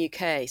out in the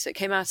UK, so it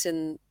came out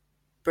in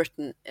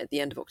Britain at the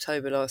end of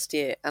October last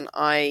year, and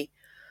I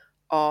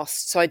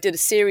did a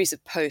series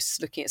of posts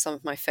looking at some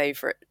of my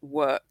favourite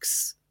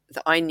works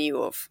that I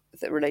knew of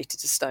that related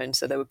to stone.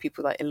 So there were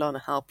people like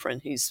Ilana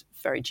Halperin, who's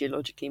very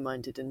geologically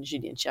minded, and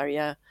Julien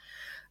Charrière,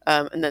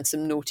 and then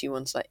some naughty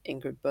ones like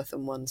Ingrid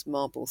Bertham-One's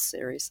Marbles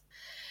series.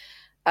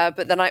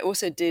 But then I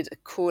also did a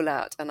call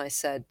out, and I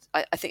said,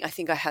 I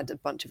think I had a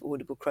bunch of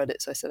Audible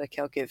credits. So I said,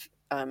 okay, I'll give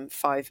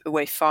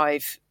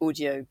five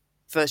audio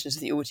versions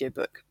of the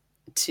audiobook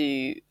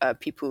to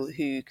people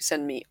who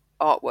send me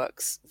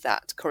artworks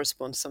that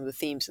correspond to some of the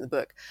themes in the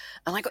book.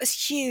 And I got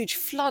this huge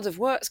flood of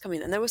works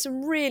coming, and there were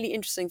some really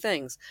interesting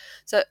things.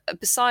 So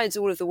besides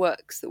all of the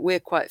works that we're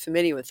quite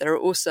familiar with,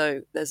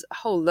 there's a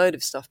whole load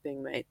of stuff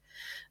being made.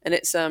 And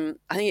it's I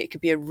think it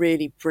could be a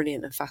really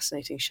brilliant and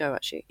fascinating show,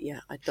 actually. Yeah,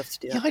 I'd love to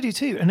do that. Yeah, I do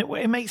too. And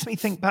it makes me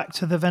think back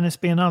to the Venice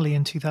Biennale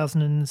in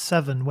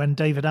 2007 when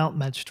David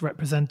Altmedge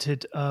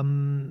represented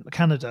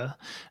Canada,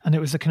 and it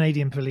was a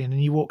Canadian pavilion,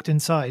 and you walked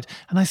inside.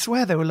 And I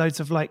swear there were loads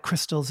of like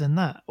crystals in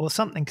that or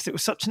something, because it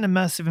was such an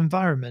immersive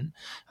environment.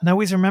 And I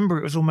always remember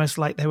it was almost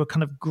like they were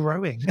kind of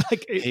growing.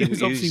 Like it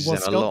was obviously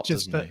was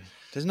sculptures, but...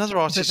 There's another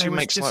artist who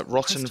makes like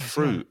rotten crystals,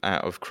 fruit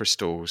out of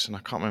crystals, and I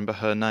can't remember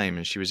her name,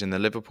 and she was in the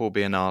Liverpool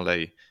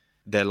Biennale.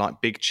 They're like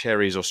big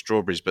cherries or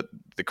strawberries, but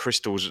the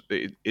crystals,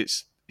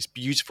 it's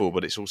beautiful,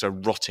 but it's also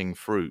rotting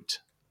fruit.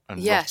 And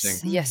yes.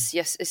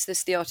 Is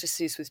this the artist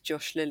who's with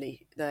Josh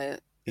Lilly? They're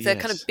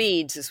kind of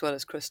beads as well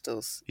as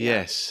crystals.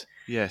 Yeah.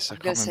 Yes. I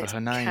can't remember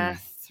her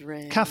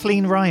name.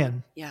 Kathleen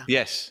Ryan. Yeah.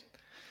 Yes.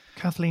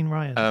 Kathleen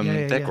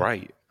Ryan. They're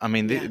great. I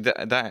mean,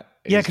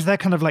 because they're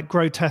kind of like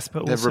grotesque,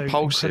 but they're also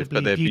repulsive,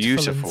 but they're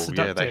beautiful.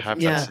 Yeah, they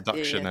have that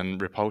seduction and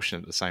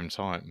repulsion at the same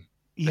time.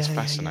 It's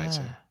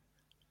fascinating.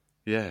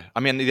 Yeah. I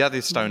mean, the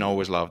other stone I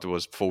always loved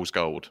was Fool's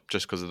Gold,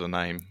 just because of the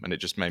name, and it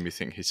just made me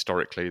think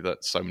historically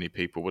that so many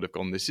people would have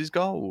gone, "This is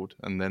gold,"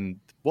 and then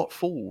what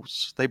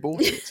fools? They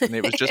bought it, and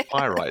it was just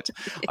pyrite.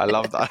 I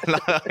love that.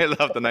 I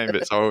love the name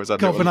bit. So I always had.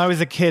 God, when I was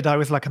a kid, I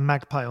was like a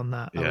magpie on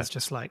that. I was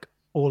just like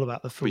all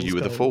about the Fool's Gold. But you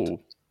were the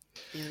fool.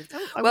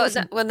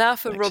 Yeah. Well, now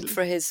for Rob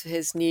for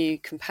his new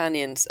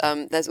companions,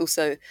 there's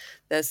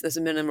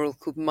a mineral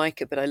called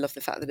mica, but I love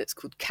the fact that it's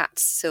called cat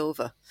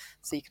silver,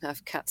 so you can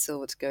have cat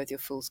silver to go with your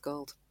fool's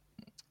gold.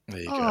 There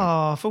you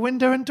go. For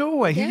Window and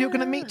Doorway, who you're going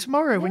to meet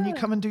tomorrow when you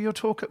come and do your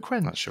talk at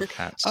Quench. That's your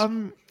cats.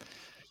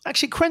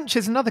 Actually, Quench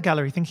is another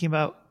gallery thinking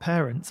about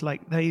parents.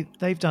 Like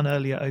they've done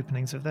earlier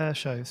openings of their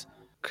shows.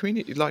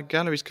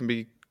 Galleries can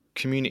be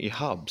community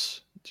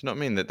hubs. Do you know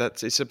what I mean?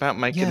 It's about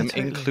making them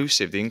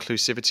inclusive. The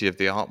inclusivity of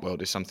the art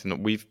world is something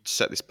that we've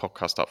set this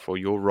podcast up for.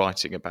 You're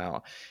writing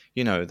about.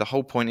 You know, the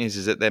whole point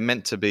is that they're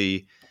meant to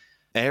be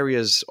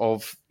areas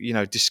of,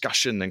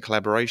 discussion and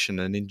collaboration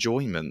and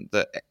enjoyment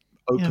that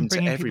open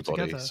to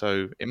everybody.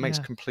 So it makes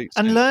complete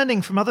sense. And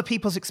learning from other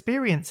people's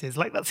experiences.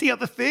 Like, that's the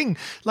other thing.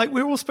 Like,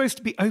 we're all supposed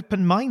to be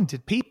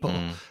open-minded people.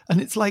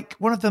 And it's like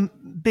one of the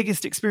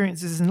biggest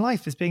experiences in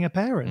life is being a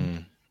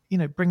parent.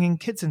 Bringing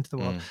kids into the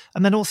world.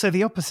 And then also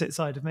the opposite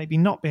side of maybe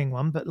not being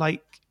one, but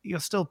like you're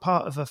still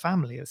part of a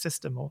family, a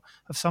system or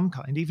of some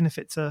kind, even if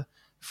it's a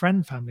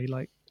friend family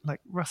like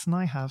Russ and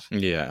I have.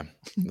 Yeah,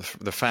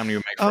 the family we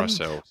make for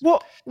ourselves.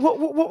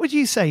 What would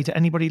you say to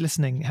anybody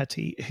listening,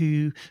 Hettie,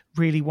 who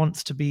really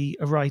wants to be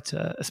a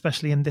writer,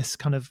 especially in this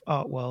kind of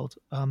art world?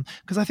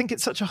 Because I think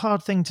it's such a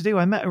hard thing to do.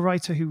 I met a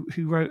writer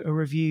who wrote a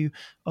review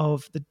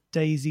of the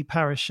Daisy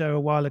Paris show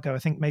a while ago. I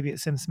think maybe at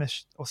Sim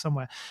Smith or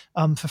somewhere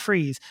for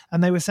Freeze.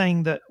 And they were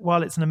saying that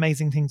while it's an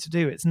amazing thing to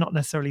do, it's not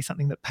necessarily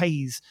something that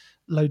pays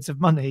loads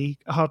of money,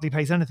 hardly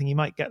pays anything. You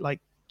might get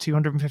like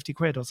 250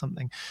 quid or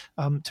something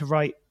to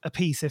write a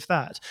piece, if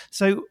that.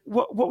 So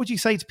what would you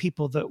say to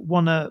people that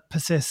want to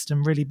persist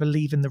and really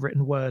believe in the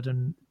written word,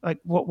 and like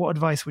what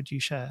advice would you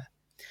share?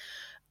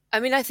 I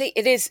mean, I think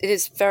it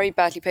is very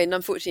badly paid, and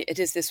unfortunately it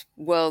is this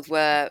world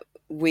where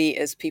we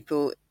as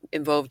people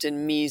involved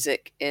in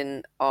music,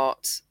 in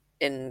art,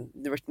 in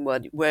the written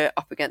word, we're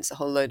up against a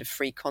whole load of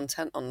free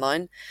content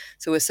online.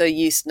 So we're so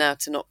used now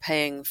to not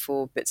paying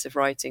for bits of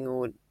writing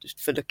or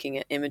just for looking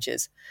at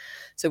images.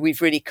 So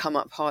we've really come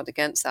up hard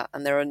against that.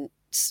 And there are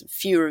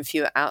fewer and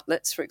fewer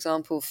outlets, for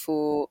example,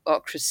 for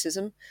art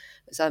criticism,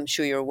 as I'm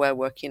sure you're aware,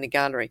 working in a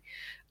gallery.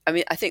 I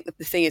mean, I think that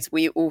the thing is,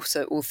 we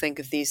also all think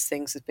of these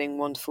things as being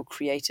wonderful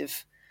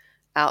creative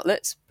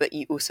outlets, but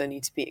you also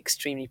need to be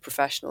extremely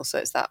professional. So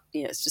it's that,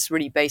 it's just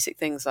really basic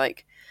things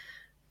like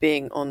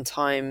being on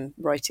time,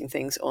 writing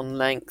things on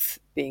length,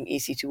 being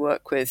easy to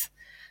work with,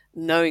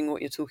 knowing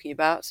what you're talking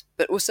about.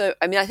 But also,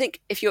 I mean, I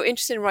think if you're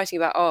interested in writing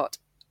about art,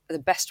 the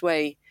best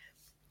way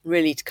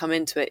really to come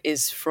into it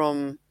is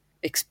from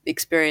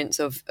experience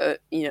of,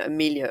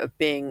 Amelia, of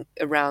being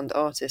around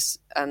artists.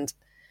 And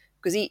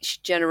because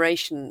each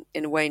generation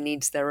in a way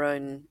needs their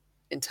own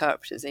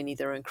interpreters, they need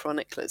their own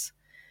chroniclers.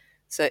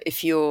 So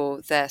if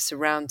you're there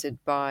surrounded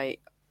by,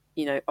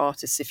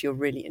 artists, if you're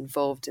really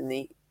involved in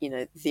the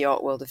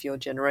art world of your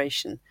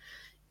generation,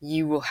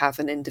 you will have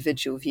an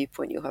individual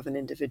viewpoint, you'll have an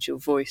individual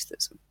voice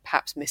that's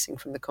perhaps missing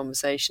from the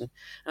conversation.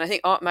 And I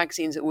think art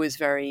magazines are always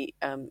very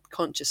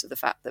conscious of the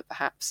fact that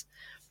perhaps,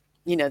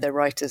 their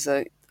writers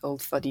are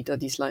old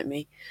fuddy-duddies like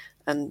me,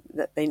 and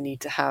that they need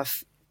to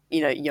have,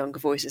 younger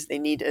voices. They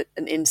need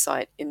an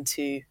insight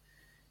into,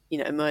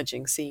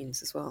 emerging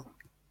scenes as well.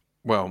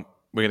 Well,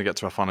 we're going to get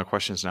to our final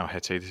questions now,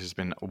 Hettie. This has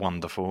been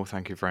wonderful.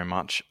 Thank you very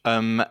much.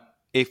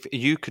 If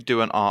you could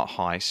do an art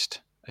heist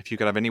if you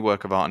could have any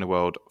work of art in the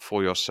world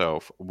for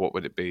yourself, what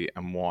would it be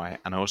and why?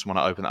 And I also want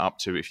to open that up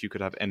to if you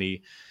could have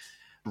any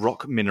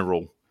rock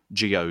mineral,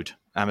 geode,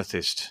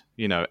 amethyst,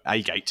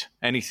 agate,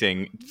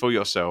 anything for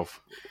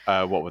yourself,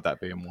 what would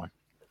that be and why?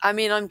 I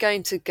mean, I'm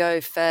going to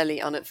go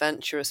fairly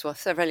unadventurous. Well,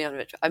 so fairly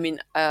unadventurous. I mean,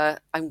 I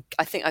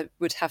think I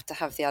would have to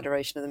have the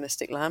Adoration of the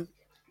Mystic Lamb.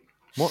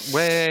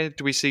 Where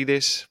do we see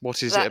this?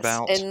 What is it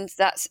about?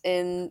 That's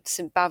in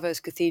St Bavo's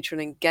Cathedral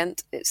in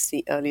Ghent. It's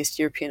the earliest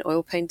European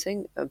oil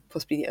painting,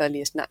 possibly the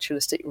earliest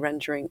naturalistic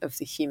rendering of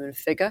the human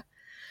figure.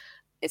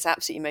 It's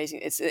absolutely amazing.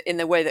 It's in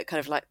the way that kind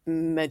of like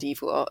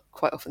medieval art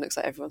quite often looks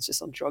like everyone's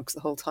just on drugs the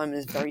whole time and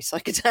is very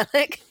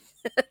psychedelic.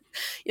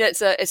 It's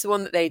the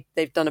one that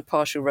they've done a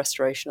partial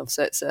restoration of.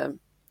 So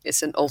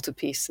it's an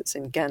altarpiece that's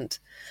in Ghent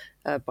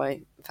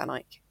by Van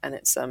Eyck, and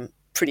it's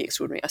pretty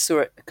extraordinary. I saw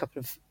it a couple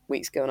of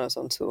weeks ago when I was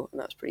on tour,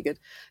 and that was pretty good.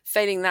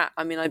 Failing that,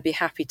 I mean, I'd be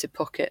happy to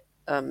pocket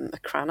a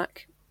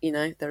Cranach.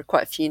 There are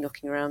quite a few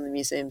knocking around the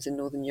museums in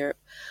Northern Europe.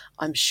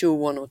 I'm sure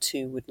one or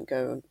two wouldn't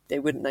go. They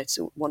wouldn't notice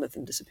one of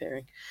them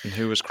disappearing. And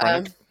who was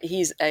Cranach?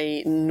 He's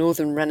a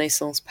Northern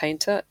Renaissance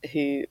painter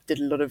who did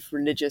a lot of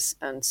religious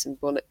and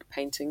symbolic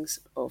paintings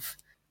of,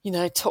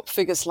 top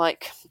figures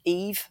like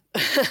Eve,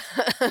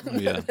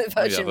 the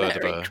Virgin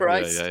Mary,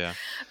 Christ.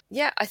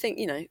 Yeah, I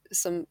think,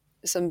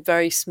 some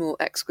very small,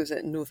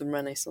 exquisite Northern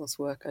Renaissance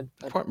work.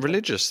 Quite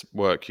religious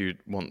work you'd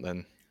want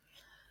then?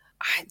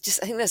 I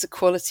think there's a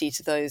quality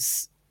to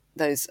those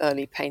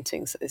early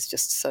paintings that is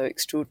just so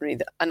extraordinary.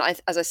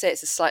 As I say,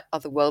 it's a slight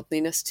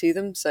otherworldliness to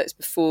them. So it's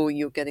before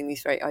you're getting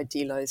these very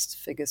idealized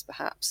figures,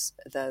 perhaps.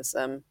 There's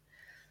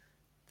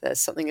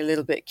something a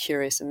little bit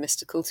curious and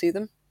mystical to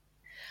them.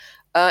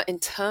 In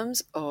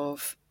terms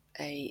of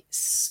a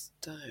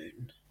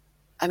stone,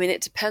 I mean, it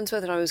depends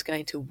whether I was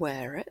going to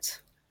wear it.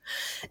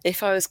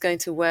 If I was going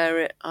to wear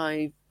it,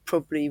 I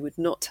probably would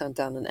not turn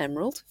down an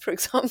emerald, for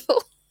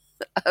example.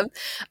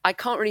 I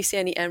can't really see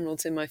any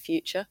emeralds in my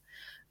future.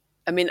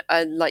 I mean,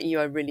 like you,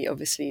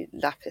 obviously,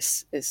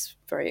 lapis is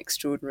very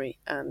extraordinary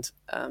and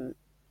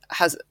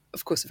has,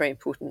 of course, a very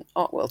important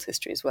art world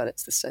history as well.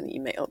 It's the stone that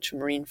you make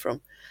ultramarine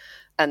from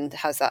and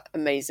has that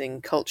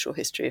amazing cultural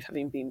history of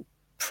having been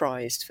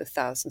prized for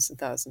thousands and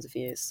thousands of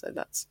years. So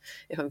that's,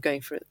 if I'm going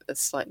for a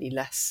slightly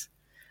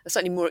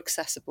more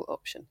accessible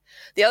option.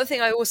 The other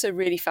thing I'm also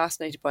really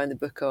fascinated by in the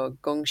book are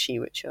gongxi,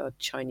 which are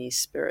Chinese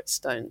spirit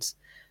stones.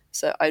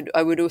 So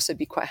I would also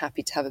be quite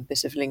happy to have a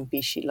bit of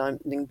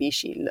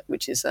Lingbishi,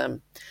 which is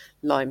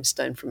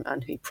limestone from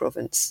Anhui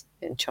province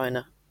in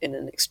China, in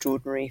an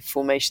extraordinary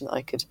formation that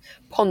I could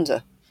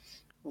ponder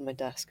on my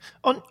desk.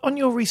 On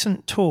your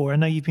recent tour, I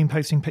know you've been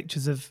posting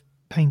pictures of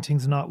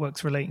paintings and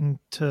artworks relating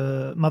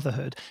to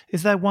motherhood.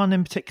 Is there one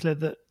in particular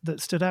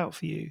that stood out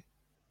for you?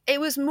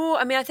 It was more,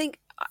 I mean, I think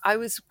I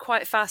was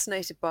quite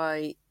fascinated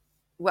by,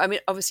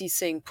 obviously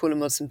seeing Paula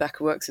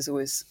Madsen-Becker works is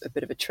always a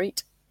bit of a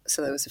treat.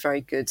 So there was a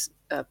very good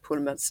Paula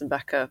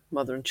Madsen-Becker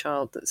Mother and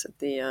Child that's at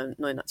the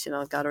Neue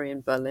National Gallery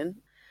in Berlin.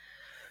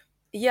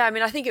 Yeah, I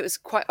mean, I think it was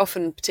quite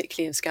often,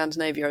 particularly in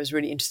Scandinavia, I was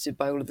really interested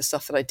by all of the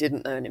stuff that I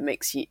didn't know, and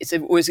it's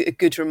always a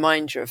good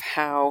reminder of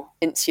how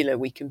insular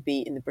we can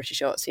be in the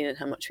British art scene and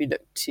how much we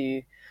look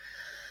to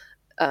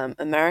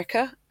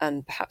America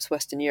and perhaps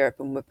Western Europe,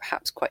 and we're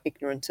perhaps quite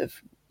ignorant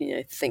of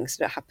things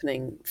that are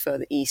happening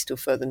further east or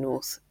further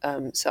north.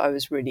 So I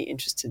was really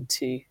interested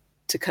to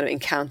kind of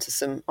encounter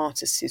some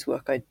artists whose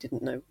work I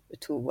didn't know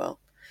at all well.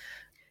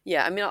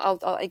 Yeah, I mean,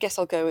 I guess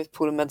I'll go with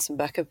Paula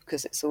Madsen-Becker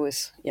because it's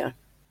always,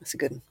 that's a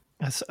good one.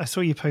 I saw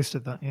you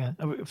posted that, yeah,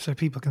 so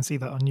people can see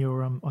that on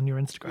your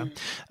Instagram.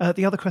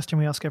 The other question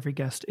we ask every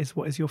guest is,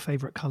 what is your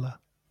favourite colour?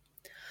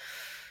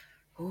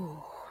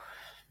 Ooh.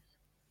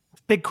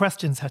 Big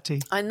questions,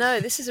 Hettie. I know,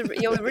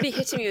 you're really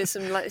hitting me with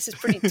some, this is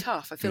pretty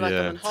tough. I feel like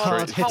I'm on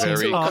hard talk on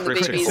the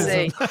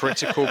BBC.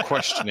 Critical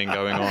questioning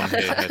going on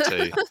here,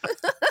 Hettie.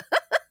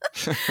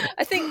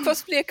 I think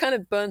possibly a kind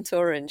of burnt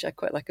orange. I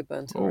quite like a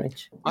burnt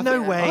orange.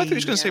 No way. I thought he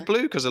was going to say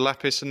blue because of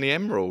lapis and the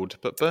emerald,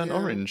 but burnt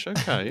orange.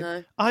 Okay.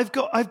 No. I've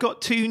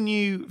got two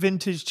new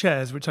vintage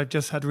chairs which I've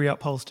just had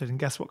reupholstered, and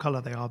guess what colour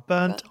they are?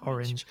 Burnt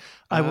orange.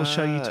 I will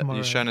show you tomorrow.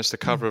 You've shown us the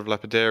cover of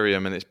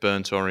Lapidarium, and it's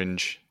burnt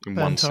orange in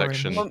one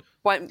section.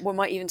 One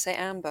might even say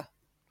amber.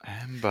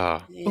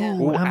 Amber. Yeah.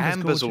 Ooh,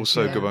 amber's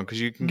also a good one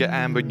because you can get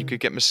amber and you could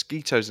get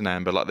mosquitoes in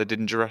amber like they did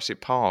in Jurassic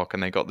Park,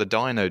 and they got the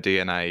dino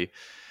DNA.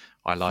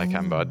 I like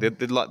amber.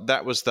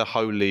 That was the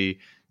holy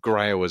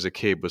grail as a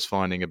kid, was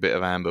finding a bit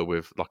of amber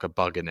with like a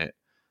bug in it.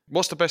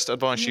 What's the best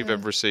advice you've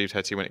ever received,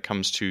 Hettie, when it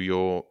comes to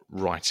your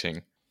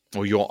writing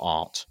or your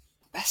art?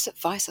 Best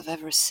advice I've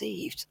ever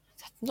received?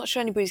 I'm not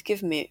sure anybody's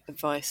given me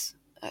advice,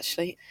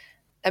 actually.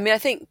 I mean, I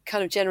think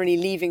kind of generally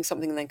leaving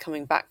something and then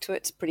coming back to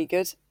it's pretty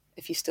good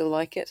if you still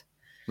like it.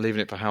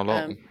 Leaving it for how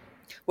long?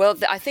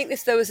 I think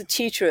there was a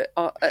tutor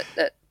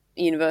at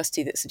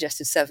university that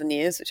suggested 7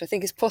 years, which I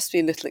think is possibly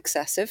a little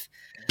excessive.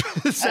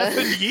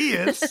 7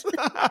 years?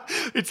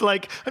 It's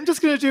like, I'm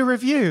just going to do a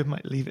review.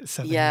 Might leave it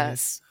 7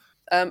 years.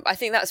 I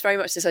think that's very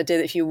much this idea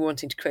that if you were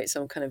wanting to create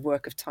some kind of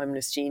work of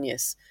timeless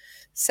genius,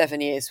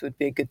 7 years would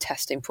be a good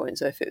testing point.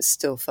 So if it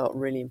still felt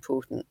really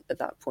important at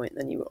that point,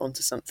 then you were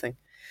onto something.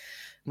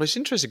 Well, it's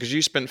interesting because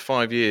you spent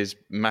 5 years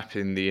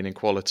mapping the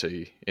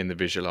inequality in the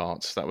visual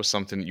arts. That was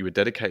something that you were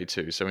dedicated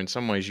to. So in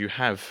some ways you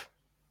have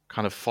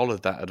kind of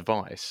followed that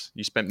advice.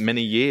 You spent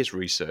many years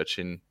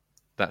researching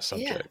that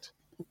subject.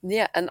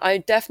 Yeah, and I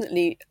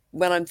definitely,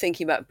 when I'm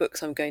thinking about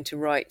books I'm going to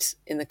write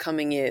in the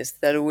coming years,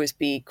 there'll always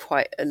be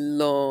quite a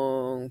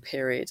long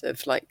period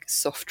of like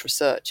soft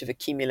research of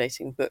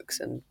accumulating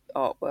books and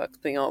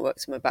artworks, putting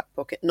artworks in my back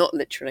pocket, not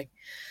literally,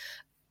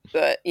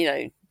 but, you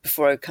know,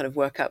 before I kind of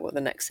work out what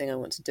the next thing I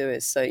want to do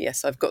is. So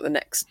yes, I've got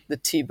the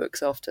 2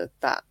 books after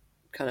that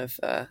kind of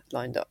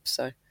lined up.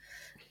 So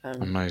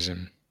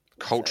amazing.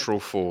 Cultural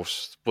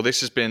force. Well,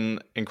 this has been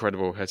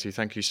incredible, Hettie.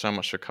 Thank you so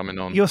much for coming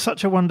on. You're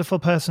such a wonderful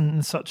person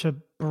and such a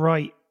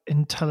bright,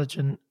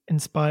 intelligent,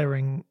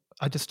 inspiring.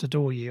 I just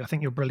adore you. I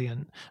think you're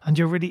brilliant. And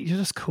you're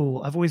just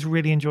cool. I've always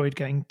really enjoyed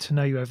getting to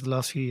know you over the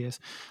last few years.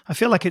 I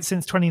feel like it's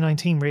since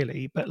 2019,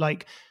 really. But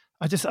like,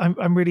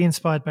 I'm really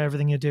inspired by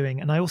everything you're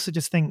doing. And I also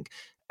just think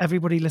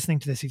everybody listening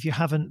to this, if you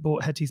haven't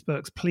bought Hettie's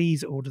books,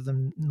 please order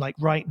them like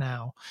right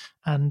now.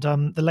 And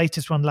the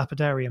latest one,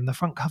 Lapidarium, the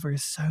front cover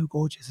is so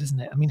gorgeous, isn't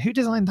it? I mean, who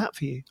designed that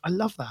for you? I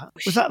love that.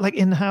 Was that like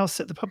in-house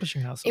at the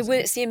publishing house?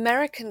 It's the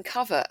American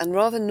cover, and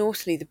rather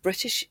naughtily, the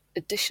British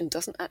edition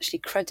doesn't actually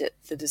credit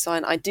the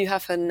design. I do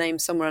have her name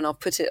somewhere, and I'll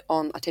put it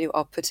on. I tell you,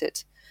 I'll put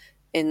it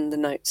in the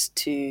notes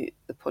to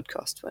the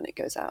podcast when it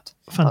goes out.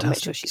 Fantastic. I'll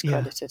make sure she's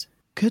credited.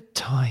 Good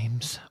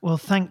times. Well,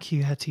 thank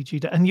you, Hettie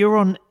Judah. And you're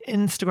on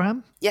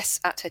Instagram? Yes,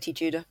 at Hettie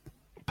Judah.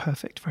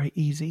 Perfect. Very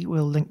easy.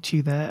 We'll link to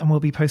you there, and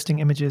we'll be posting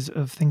images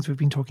of things we've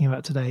been talking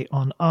about today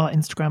on our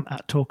Instagram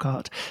at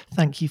TalkArt.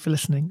 Thank you for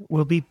listening.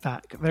 We'll be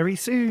back very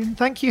soon.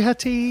 Thank you,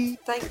 Hettie.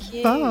 Thank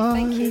you. Bye.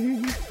 Thank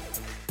you.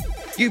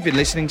 You've been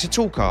listening to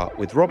Talk Art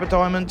with Robert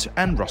Diamond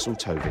and Russell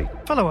Tovey.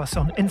 Follow us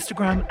on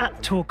Instagram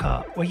at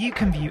TalkArt, where you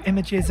can view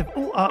images of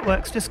all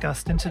artworks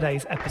discussed in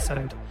today's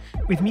episode,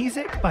 with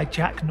music by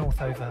Jack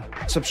Northover.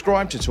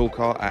 Subscribe to Talk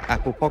Art at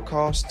Apple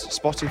Podcasts,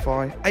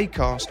 Spotify,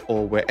 Acast,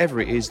 or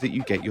wherever it is that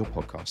you get your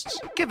podcasts.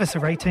 Give us a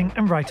rating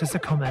and write us a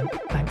comment.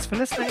 Thanks for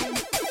listening.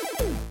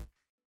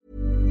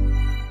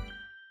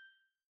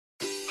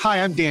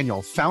 Hi, I'm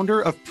Daniel,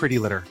 founder of Pretty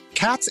Litter.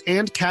 Cats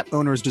and cat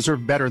owners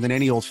deserve better than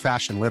any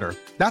old-fashioned litter.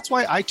 That's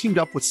why I teamed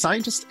up with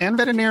scientists and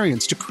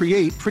veterinarians to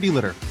create Pretty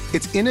Litter.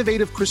 Its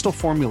innovative crystal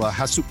formula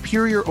has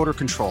superior odor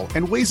control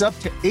and weighs up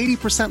to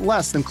 80%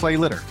 less than clay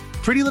litter.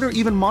 Pretty Litter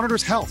even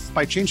monitors health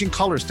by changing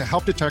colors to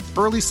help detect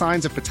early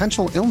signs of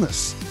potential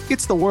illness.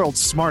 It's the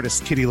world's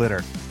smartest kitty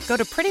litter. Go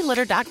to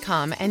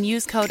prettylitter.com and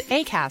use code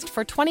ACAST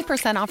for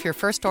 20% off your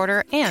first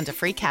order and a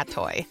free cat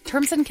toy.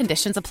 Terms and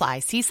conditions apply.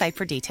 See site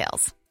for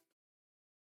details.